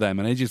happened to them?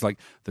 And AJ's like,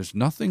 there's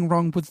nothing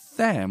wrong with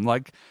them.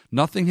 Like,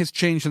 nothing has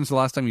changed since the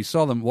last time you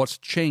saw them. What's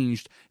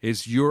changed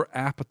is your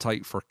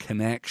appetite for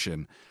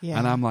connection. Yeah.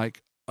 And I'm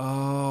like,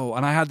 oh.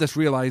 And I had this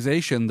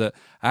realization that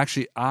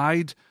actually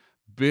I'd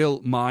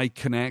built my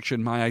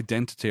connection, my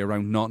identity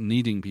around not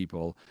needing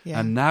people.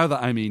 Yeah. And now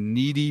that I'm a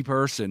needy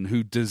person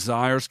who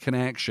desires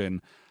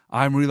connection,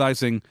 I'm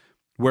realizing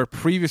where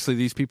previously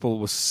these people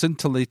was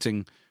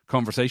scintillating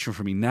conversation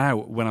for me, now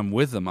when I'm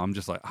with them, I'm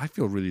just like, I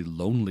feel really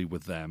lonely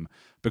with them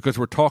because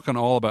we're talking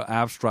all about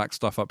abstract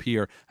stuff up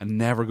here and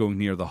never going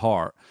near the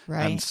heart.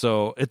 Right. And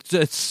so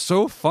it's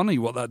so funny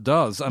what that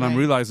does. And I'm Right.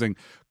 realizing,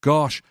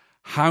 gosh,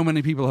 how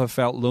many people have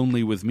felt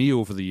lonely with me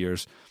over the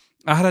years.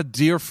 I have a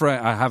dear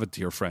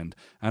friend,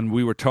 and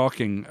we were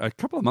talking a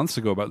couple of months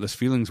ago about this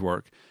feelings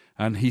work.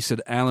 And he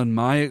said, Alan,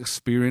 my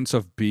experience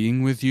of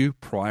being with you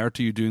prior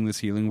to you doing this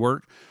healing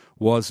work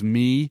was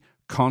me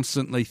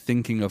constantly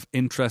thinking of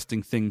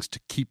interesting things to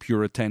keep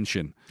your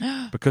attention.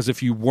 Because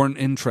if you weren't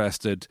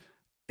interested,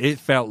 it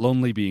felt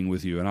lonely being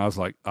with you. And I was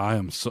like,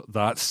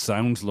 that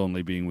sounds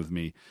lonely being with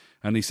me.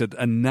 And he said,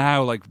 and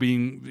now, like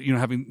being,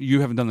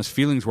 having done this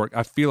feelings work,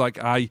 I feel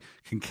like I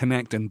can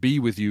connect and be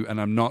with you, and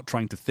I'm not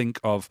trying to think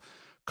of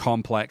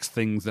complex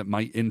things that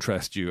might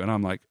interest you. And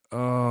I'm like,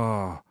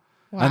 oh.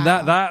 Wow. And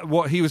that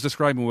what he was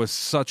describing was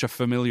such a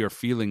familiar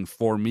feeling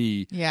for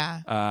me.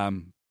 Yeah.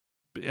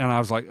 And I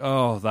was like,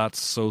 oh, that's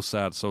so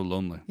sad, so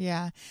lonely.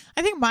 Yeah.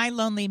 I think my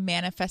lonely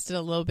manifested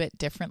a little bit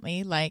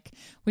differently. Like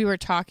we were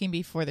talking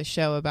before the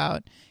show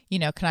about,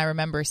 can I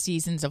remember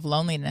seasons of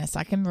loneliness?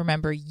 I can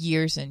remember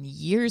years and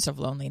years of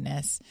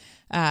loneliness,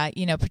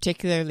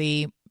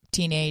 particularly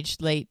teenage,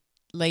 late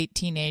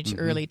teenage,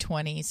 early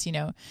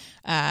 20s,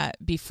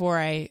 before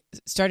I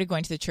started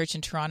going to the church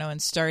in Toronto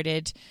and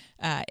started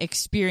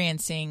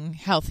experiencing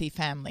healthy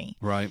family.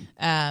 Right.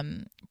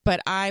 But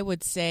I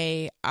would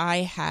say I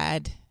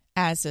had,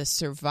 as a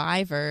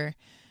survivor,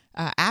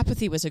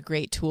 apathy was a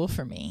great tool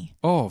for me.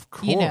 Oh, of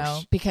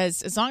course.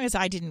 Because as long as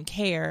I didn't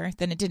care,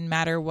 then it didn't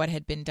matter what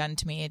had been done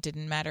to me. It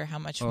didn't matter how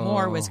much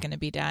more was going to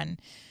be done.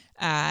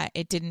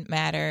 It didn't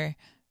matter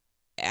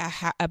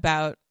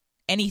about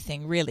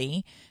anything,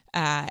 really.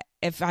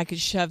 If I could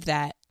shove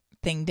that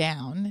thing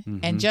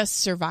down and just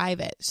survive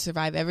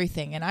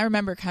everything. And I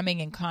remember coming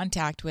in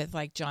contact with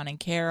like John and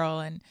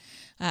Carol and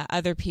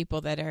other people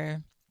that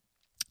are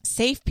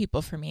safe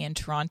people for me in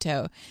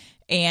Toronto.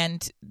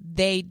 And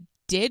they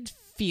did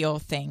feel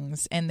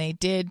things, and they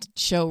did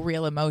show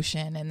real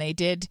emotion, and they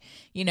did,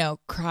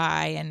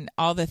 cry, and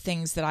all the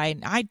things that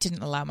I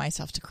didn't allow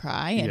myself to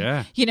cry. And,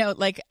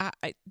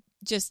 I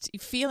just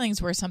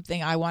feelings were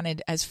something I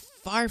wanted as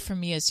far from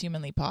me as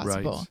humanly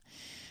possible.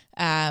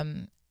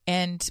 Right.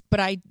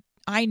 But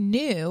I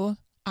knew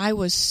I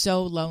was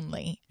so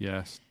lonely.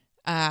 Yes.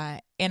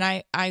 And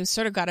I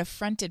sort of got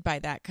affronted by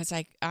that because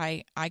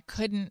I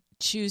couldn't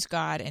choose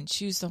God and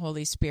choose the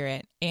Holy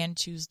Spirit and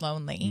choose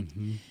lonely.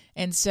 Mm-hmm.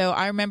 And so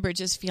I remember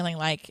just feeling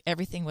like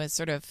everything was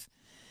sort of,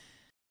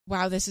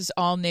 wow, this is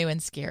all new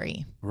and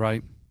scary.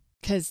 Right.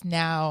 Because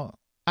now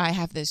I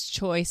have this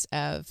choice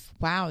of,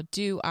 wow,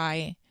 do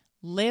I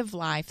live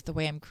life the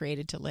way I'm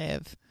created to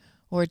live,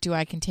 or do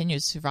I continue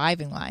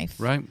surviving life?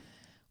 Right.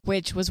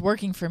 Which was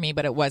working for me,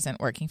 but it wasn't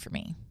working for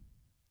me.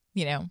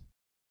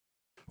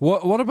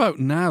 What about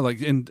now?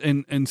 Like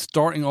in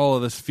starting all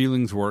of this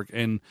feelings work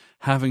and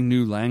having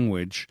new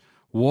language,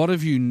 what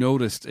have you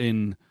noticed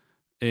in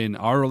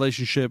our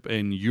relationship,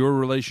 in your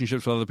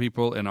relationships with other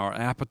people, in our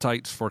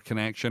appetites for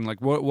connection?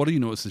 Like what do you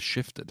notice has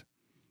shifted?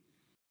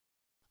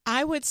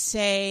 I would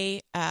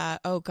say,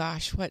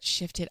 what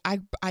shifted?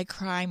 I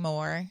cry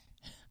more.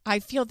 I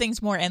feel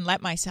things more and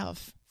let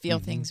myself feel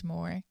things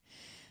more.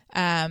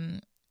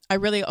 I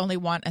really only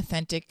want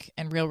authentic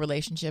and real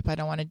relationship. I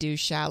don't want to do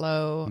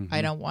shallow.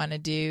 I don't want to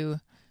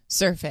do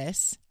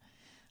surface.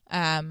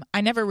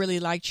 I never really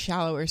liked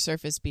shallower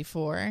surface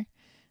before,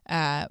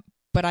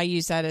 but I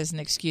use that as an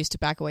excuse to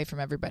back away from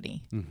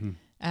everybody.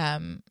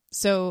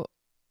 So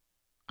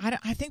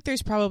I think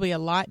there's probably a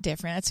lot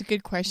different. That's a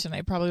good question.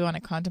 I probably want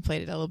to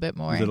contemplate it a little bit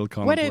more.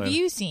 What have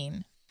you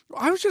seen?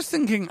 I was just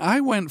thinking,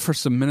 I went for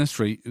some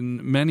ministry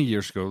many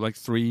years ago, like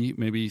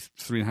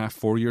 3.5,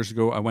 4 years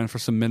ago. I went for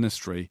some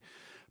ministry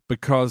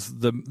because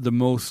the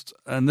most,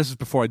 and this is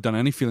before I'd done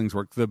any feelings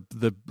work,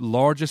 the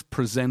largest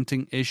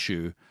presenting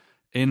issue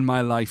in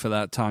my life at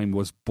that time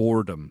was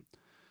boredom.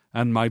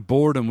 And my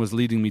boredom was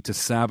leading me to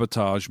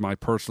sabotage my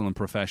personal and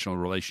professional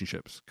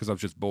relationships because I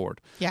was just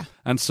bored. Yeah.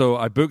 And so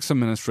I booked some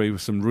ministry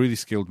with some really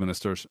skilled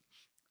ministers,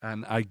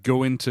 and I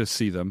go in to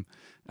see them,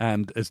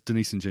 and it's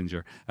Denise and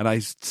Ginger. And I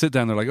sit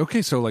down, they're like,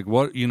 okay, so like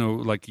what,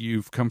 like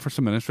you've come for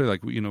some ministry,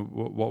 like,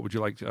 what would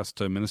you like us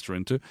to minister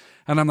into?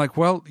 And I'm like,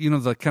 well,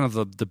 the kind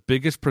of the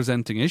biggest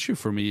presenting issue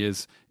for me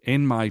is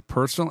in my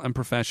personal and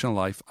professional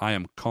life, I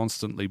am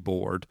constantly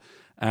bored.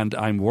 And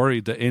I'm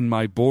worried that in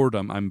my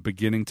boredom, I'm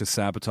beginning to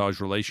sabotage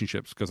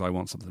relationships because I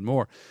want something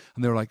more.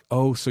 And they were like,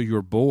 oh, so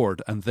you're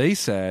bored. And they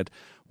said,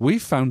 we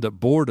found that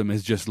boredom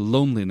is just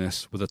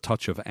loneliness with a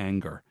touch of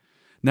anger.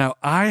 Now,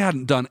 I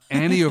hadn't done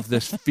any of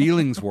this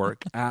feelings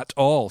work at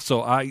all.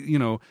 So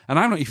and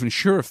I'm not even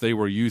sure if they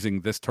were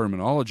using this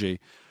terminology.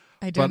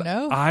 I don't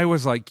know. I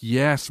was like,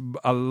 yes,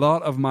 a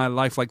lot of my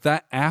life, like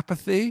that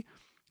apathy.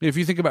 If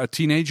you think about a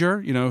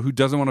teenager, who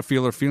doesn't want to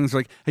feel their feelings,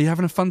 like, hey, you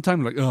having a fun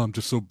time? Like, oh, I'm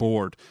just so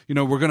bored. We're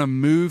going to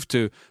move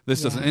to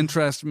this doesn't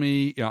interest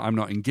me. I'm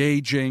not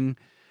engaging.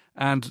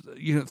 And,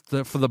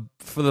 for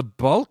the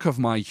bulk of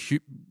my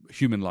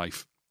human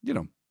life,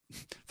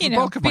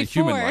 bulk of my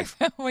human life.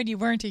 When you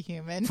weren't a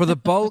human. For the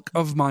bulk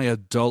of my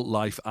adult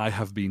life, I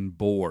have been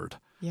bored.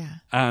 Yeah.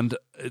 And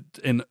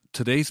in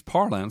today's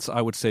parlance, I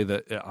would say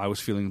that I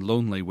was feeling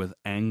lonely with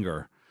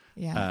anger.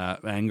 Yeah.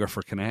 Anger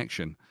for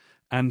connection.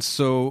 And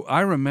so I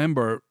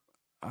remember,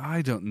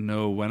 I don't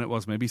know when it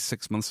was, maybe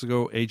 6 months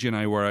ago, AJ and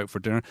I were out for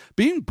dinner.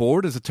 Being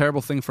bored is a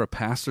terrible thing for a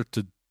pastor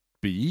to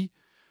be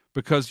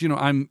because,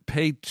 I'm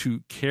paid to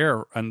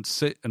care and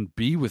sit and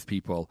be with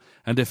people.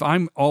 And if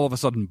I'm all of a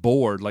sudden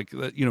bored, like,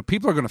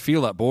 people are going to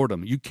feel that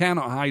boredom. You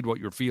cannot hide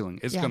what you're feeling.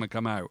 It's going to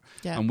come out.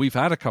 Yeah. And we've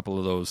had a couple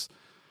of those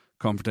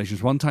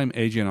confrontations. One time,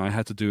 AJ and I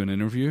had to do an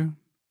interview.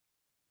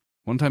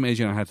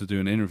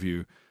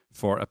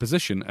 For a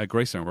position at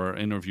Grace Center. We're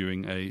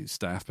interviewing a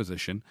staff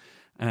position,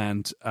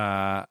 and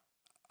I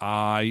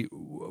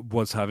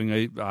was having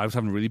a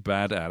really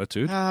bad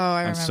attitude. Oh,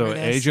 I remember and so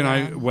this. AJ and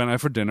I went out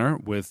for dinner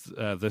with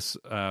this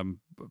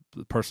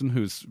person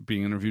who's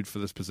being interviewed for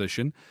this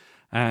position,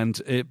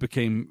 and it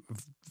became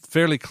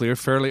fairly clear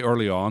fairly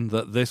early on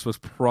that this was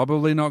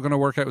probably not going to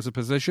work out as a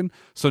position.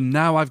 So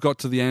now I've got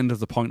to the end of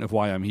the point of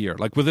why I'm here.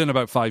 Like within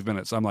about 5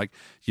 minutes, I'm like,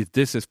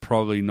 this is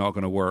probably not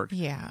going to work.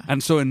 Yeah.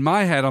 And so in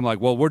my head, I'm like,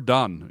 well, we're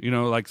done.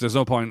 Like there's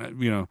no point,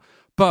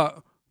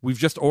 but we've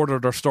just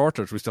ordered our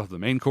starters. We still have the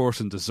main course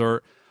and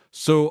dessert.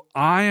 So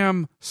I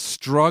am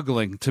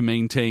struggling to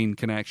maintain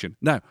connection.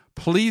 Now,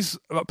 please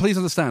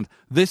understand,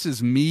 this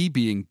is me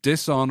being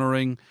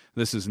dishonoring.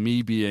 This is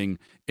me being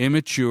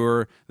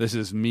immature. This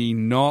is me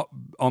not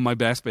on my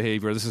best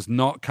behavior. This is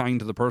not kind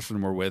to the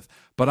person we're with.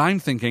 But I'm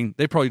thinking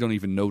they probably don't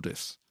even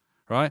notice,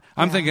 right?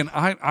 I'm thinking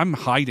I'm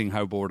hiding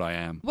how bored I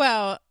am.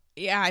 Well,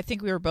 yeah, I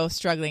think we were both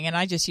struggling, and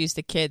I just used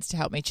the kids to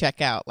help me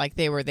check out. Like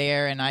they were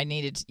there, and I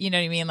needed, you know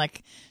what I mean?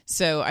 Like,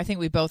 so I think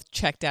we both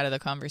checked out of the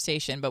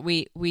conversation, but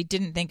we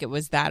didn't think it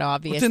was that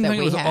obvious. Didn't think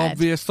it was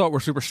obvious. Thought we're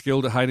super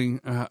skilled at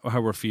hiding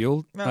how we're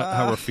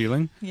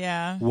feeling.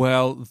 Yeah.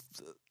 Well,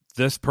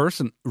 this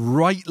person,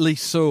 rightly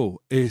so,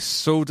 is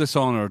so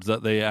dishonored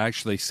that they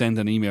actually send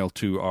an email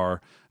to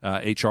our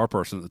HR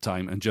person at the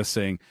time and just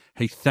saying,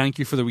 "Hey, thank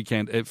you for the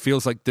weekend. It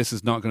feels like this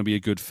is not going to be a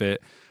good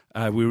fit.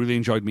 We really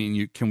enjoyed meeting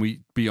you. Can we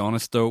be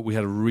honest, though? We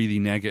had a really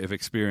negative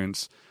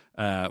experience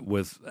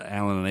with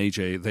Alan and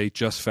AJ. They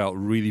just felt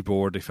really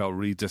bored. They felt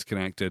really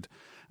disconnected.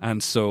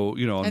 And so,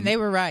 And they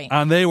were right.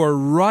 And they were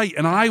right.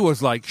 And I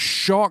was like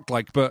shocked,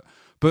 like, but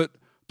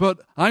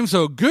I'm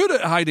so good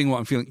at hiding what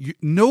I'm feeling.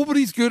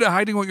 Nobody's good at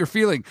hiding what you're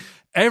feeling.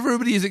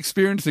 Everybody is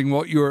experiencing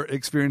what you're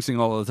experiencing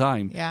all the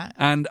time. Yeah.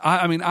 And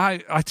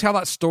I tell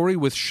that story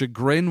with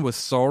chagrin, with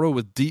sorrow,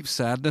 with deep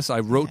sadness.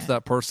 I wrote to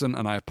that person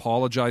and I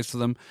apologized to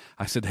them.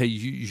 I said, hey,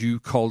 you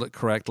called it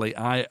correctly.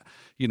 I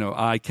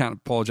can't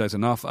apologize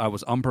enough. I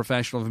was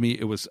unprofessional of me.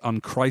 It was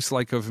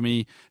unchristlike of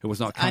me. It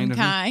was not kind of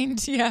me.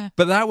 Unkind, yeah.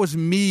 But that was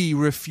me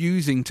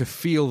refusing to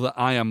feel that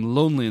I am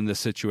lonely in this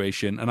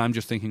situation, and I'm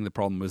just thinking the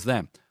problem was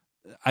them.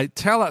 I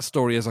tell that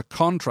story as a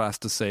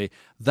contrast to say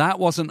that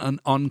wasn't an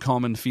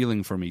uncommon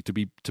feeling for me to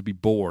be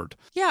bored.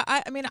 Yeah,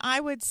 I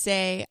would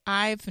say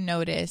I've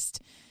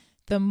noticed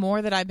the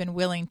more that I've been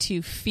willing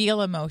to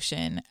feel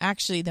emotion,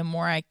 actually the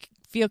more I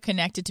feel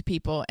connected to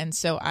people, and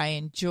so I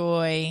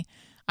enjoy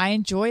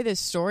the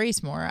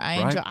stories more.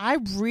 I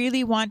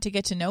really want to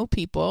get to know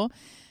people,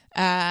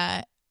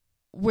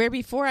 where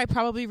before I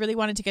probably really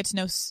wanted to get to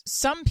know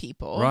some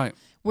people. Right.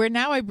 Where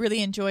now I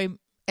really enjoy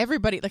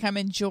everybody, like I'm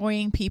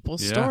enjoying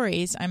people's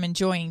stories. I'm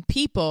enjoying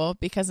people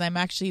because I'm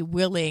actually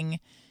willing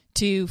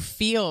to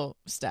feel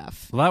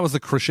stuff. Well, that was the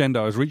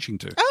crescendo I was reaching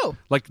to. Oh,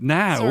 like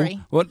now, sorry.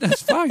 Well,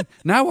 that's fine.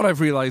 Now what I've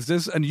realized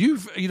is, and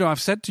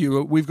I've said to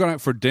you, we've gone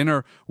out for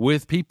dinner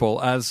with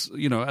people as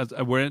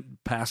we're in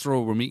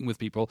pastoral, we're meeting with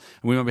people,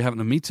 and we might be having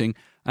a meeting,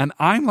 and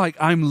I'm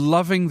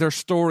loving their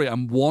story.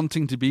 I'm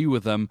wanting to be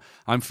with them.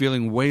 I'm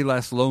feeling way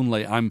less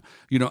lonely. I'm,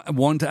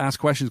 wanting to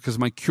ask questions because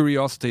my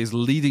curiosity is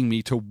leading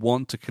me to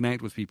want to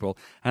connect with people,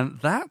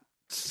 and that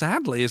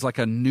sadly is like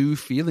a new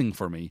feeling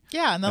for me.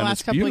 Yeah, in the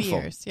last couple of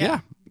years. Yeah,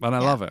 and I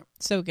love it.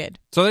 So good.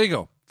 So there you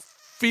go.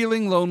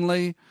 Feeling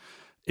lonely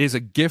is a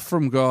gift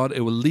from God.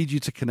 It will lead you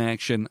to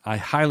connection. I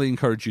highly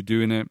encourage you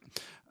doing it.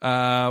 What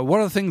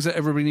are the things that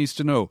everybody needs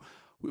to know?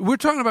 We're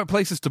talking about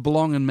places to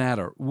belong and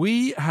matter.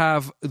 We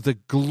have the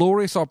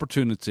glorious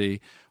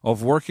opportunity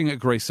of working at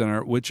Grace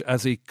Center, which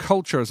as a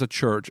culture, as a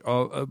church,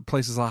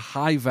 places a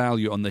high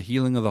value on the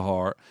healing of the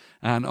heart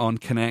and on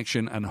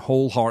connection and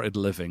wholehearted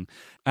living.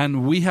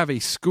 And we have a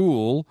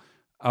school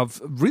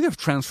of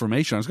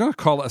transformation. I was going to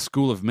call it a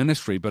school of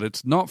ministry, but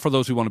it's not for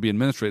those who want to be in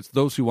ministry. It's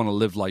those who want to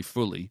live life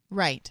fully.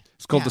 Right.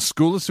 It's called the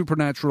School of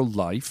Supernatural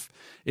Life.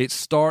 It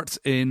starts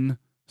in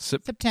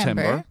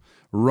September.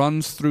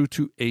 Runs through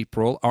to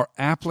April. Our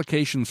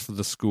applications for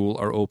the school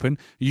are open.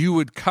 You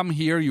would come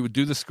here, you would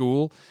do the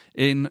school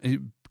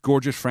in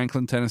gorgeous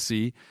Franklin,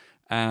 Tennessee,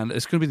 and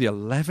it's going to be the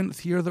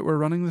 11th year that we're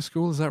running the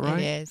school. Is that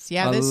right? It is.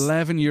 Yeah.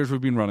 11 years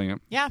we've been running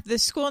it. Yeah. The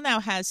school now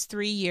has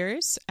 3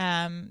 years.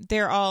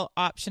 They're all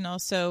optional.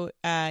 So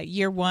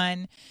year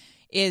one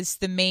is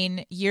the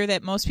main year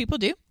that most people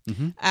do.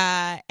 Mm-hmm.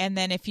 And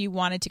then if you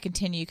wanted to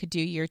continue, you could do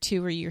year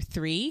 2 or year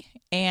 3.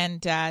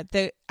 And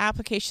the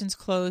applications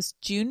close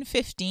June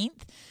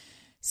 15th.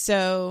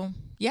 So,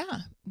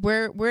 yeah,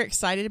 we're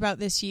excited about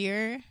this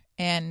year.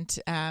 And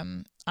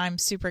I'm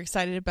super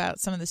excited about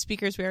some of the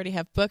speakers we already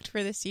have booked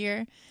for this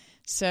year.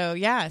 So,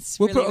 yeah,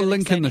 we'll put a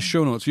link in the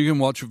show notes. You can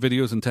watch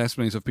videos and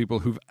testimonies of people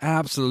who've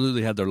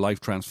absolutely had their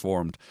life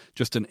transformed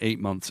just in 8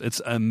 months.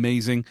 It's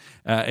amazing.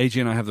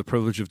 AJ and I have the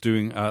privilege of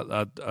doing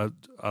a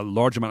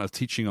large amount of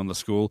teaching on the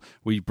school.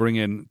 We bring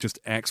in just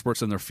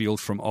experts in their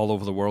fields from all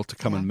over the world to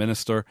come and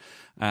minister.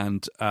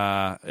 And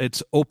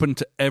it's open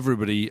to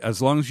everybody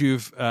as long as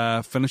you've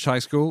finished high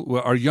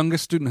school. Our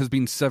youngest student has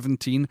been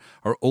 17.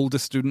 Our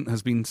oldest student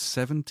has been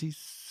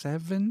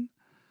 77.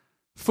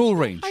 Full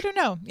range. I don't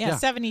know. Yeah,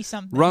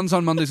 70-something. Runs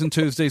on Mondays and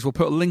Tuesdays. We'll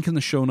put a link in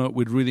the show note.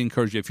 We'd really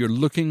encourage you. If you're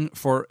looking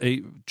for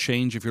a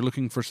change, if you're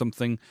looking for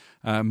something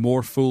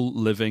more full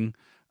living,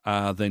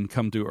 then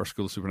come to our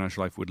School of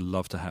Supernatural Life. We'd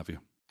love to have you.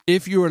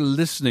 If you are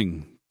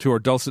listening to our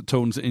dulcet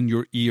tones in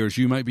your ears,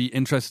 you might be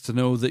interested to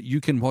know that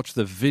you can watch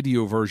the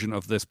video version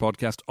of this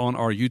podcast on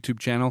our YouTube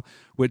channel,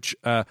 which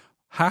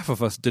half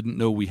of us didn't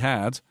know we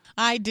had.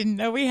 I didn't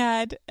know we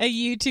had a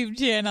YouTube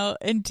channel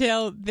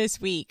until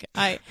this week.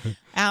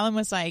 Alan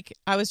was like,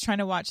 I was trying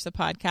to watch the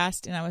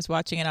podcast and I was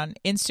watching it on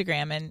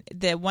Instagram, and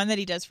the one that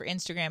he does for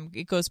Instagram,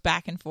 it goes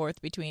back and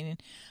forth between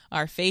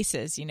our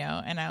faces,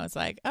 and I was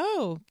like,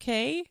 oh,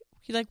 okay.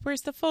 He's like,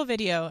 where's the full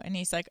video? And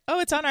he's like, oh,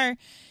 it's on our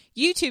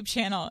YouTube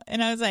channel.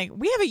 And I was like,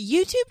 we have a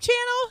YouTube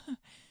channel?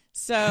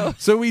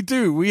 So we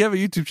do. We have a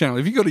YouTube channel.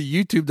 If you go to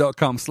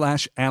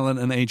youtube.com/Alan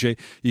and AJ,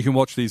 you can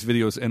watch these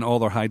videos in all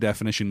their high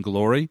definition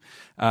glory.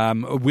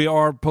 We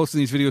are posting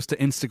these videos to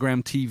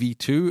Instagram TV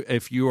too.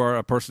 If you are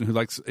a person who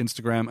likes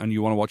Instagram and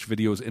you want to watch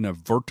videos in a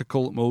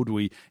vertical mode,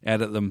 we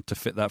edit them to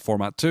fit that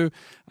format too.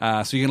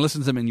 So you can listen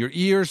to them in your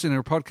ears, in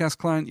your podcast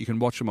client. You can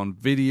watch them on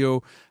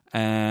video.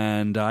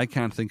 And I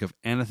can't think of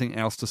anything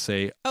else to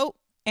say. Oh,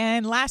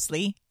 and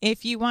lastly,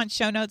 if you want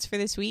show notes for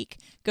this week,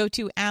 go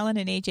to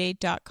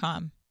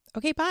alanandaj.com.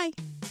 Okay, bye.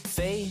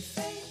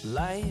 Faith,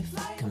 life,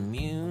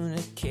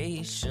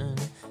 communication,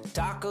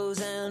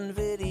 tacos and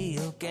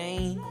video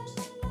games,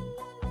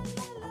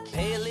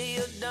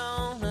 paleo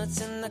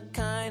donuts and the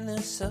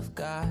kindness of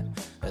God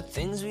are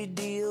things we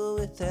deal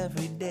with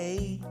every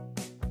day.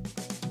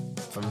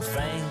 From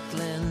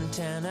Franklin,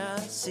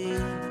 Tennessee,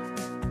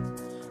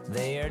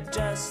 they are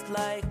just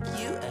like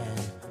you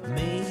and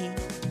me.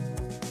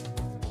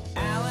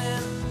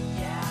 Alan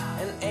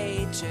and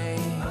AJ,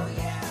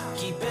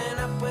 keeping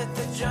up with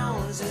the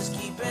Joneses,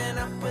 keeping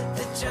up with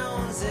the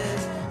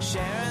Joneses,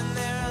 sharing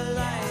their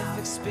life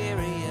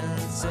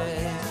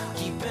experiences.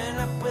 Keeping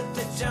up with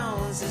the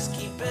Joneses,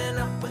 keeping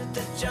up with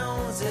the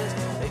Joneses.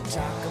 They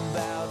talk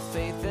about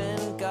faith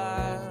in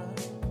God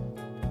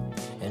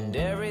and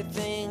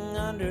everything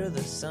under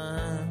the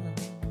sun.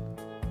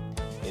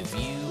 If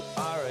you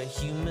are a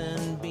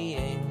human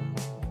being,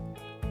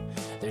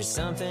 there's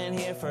something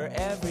here for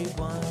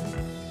everyone.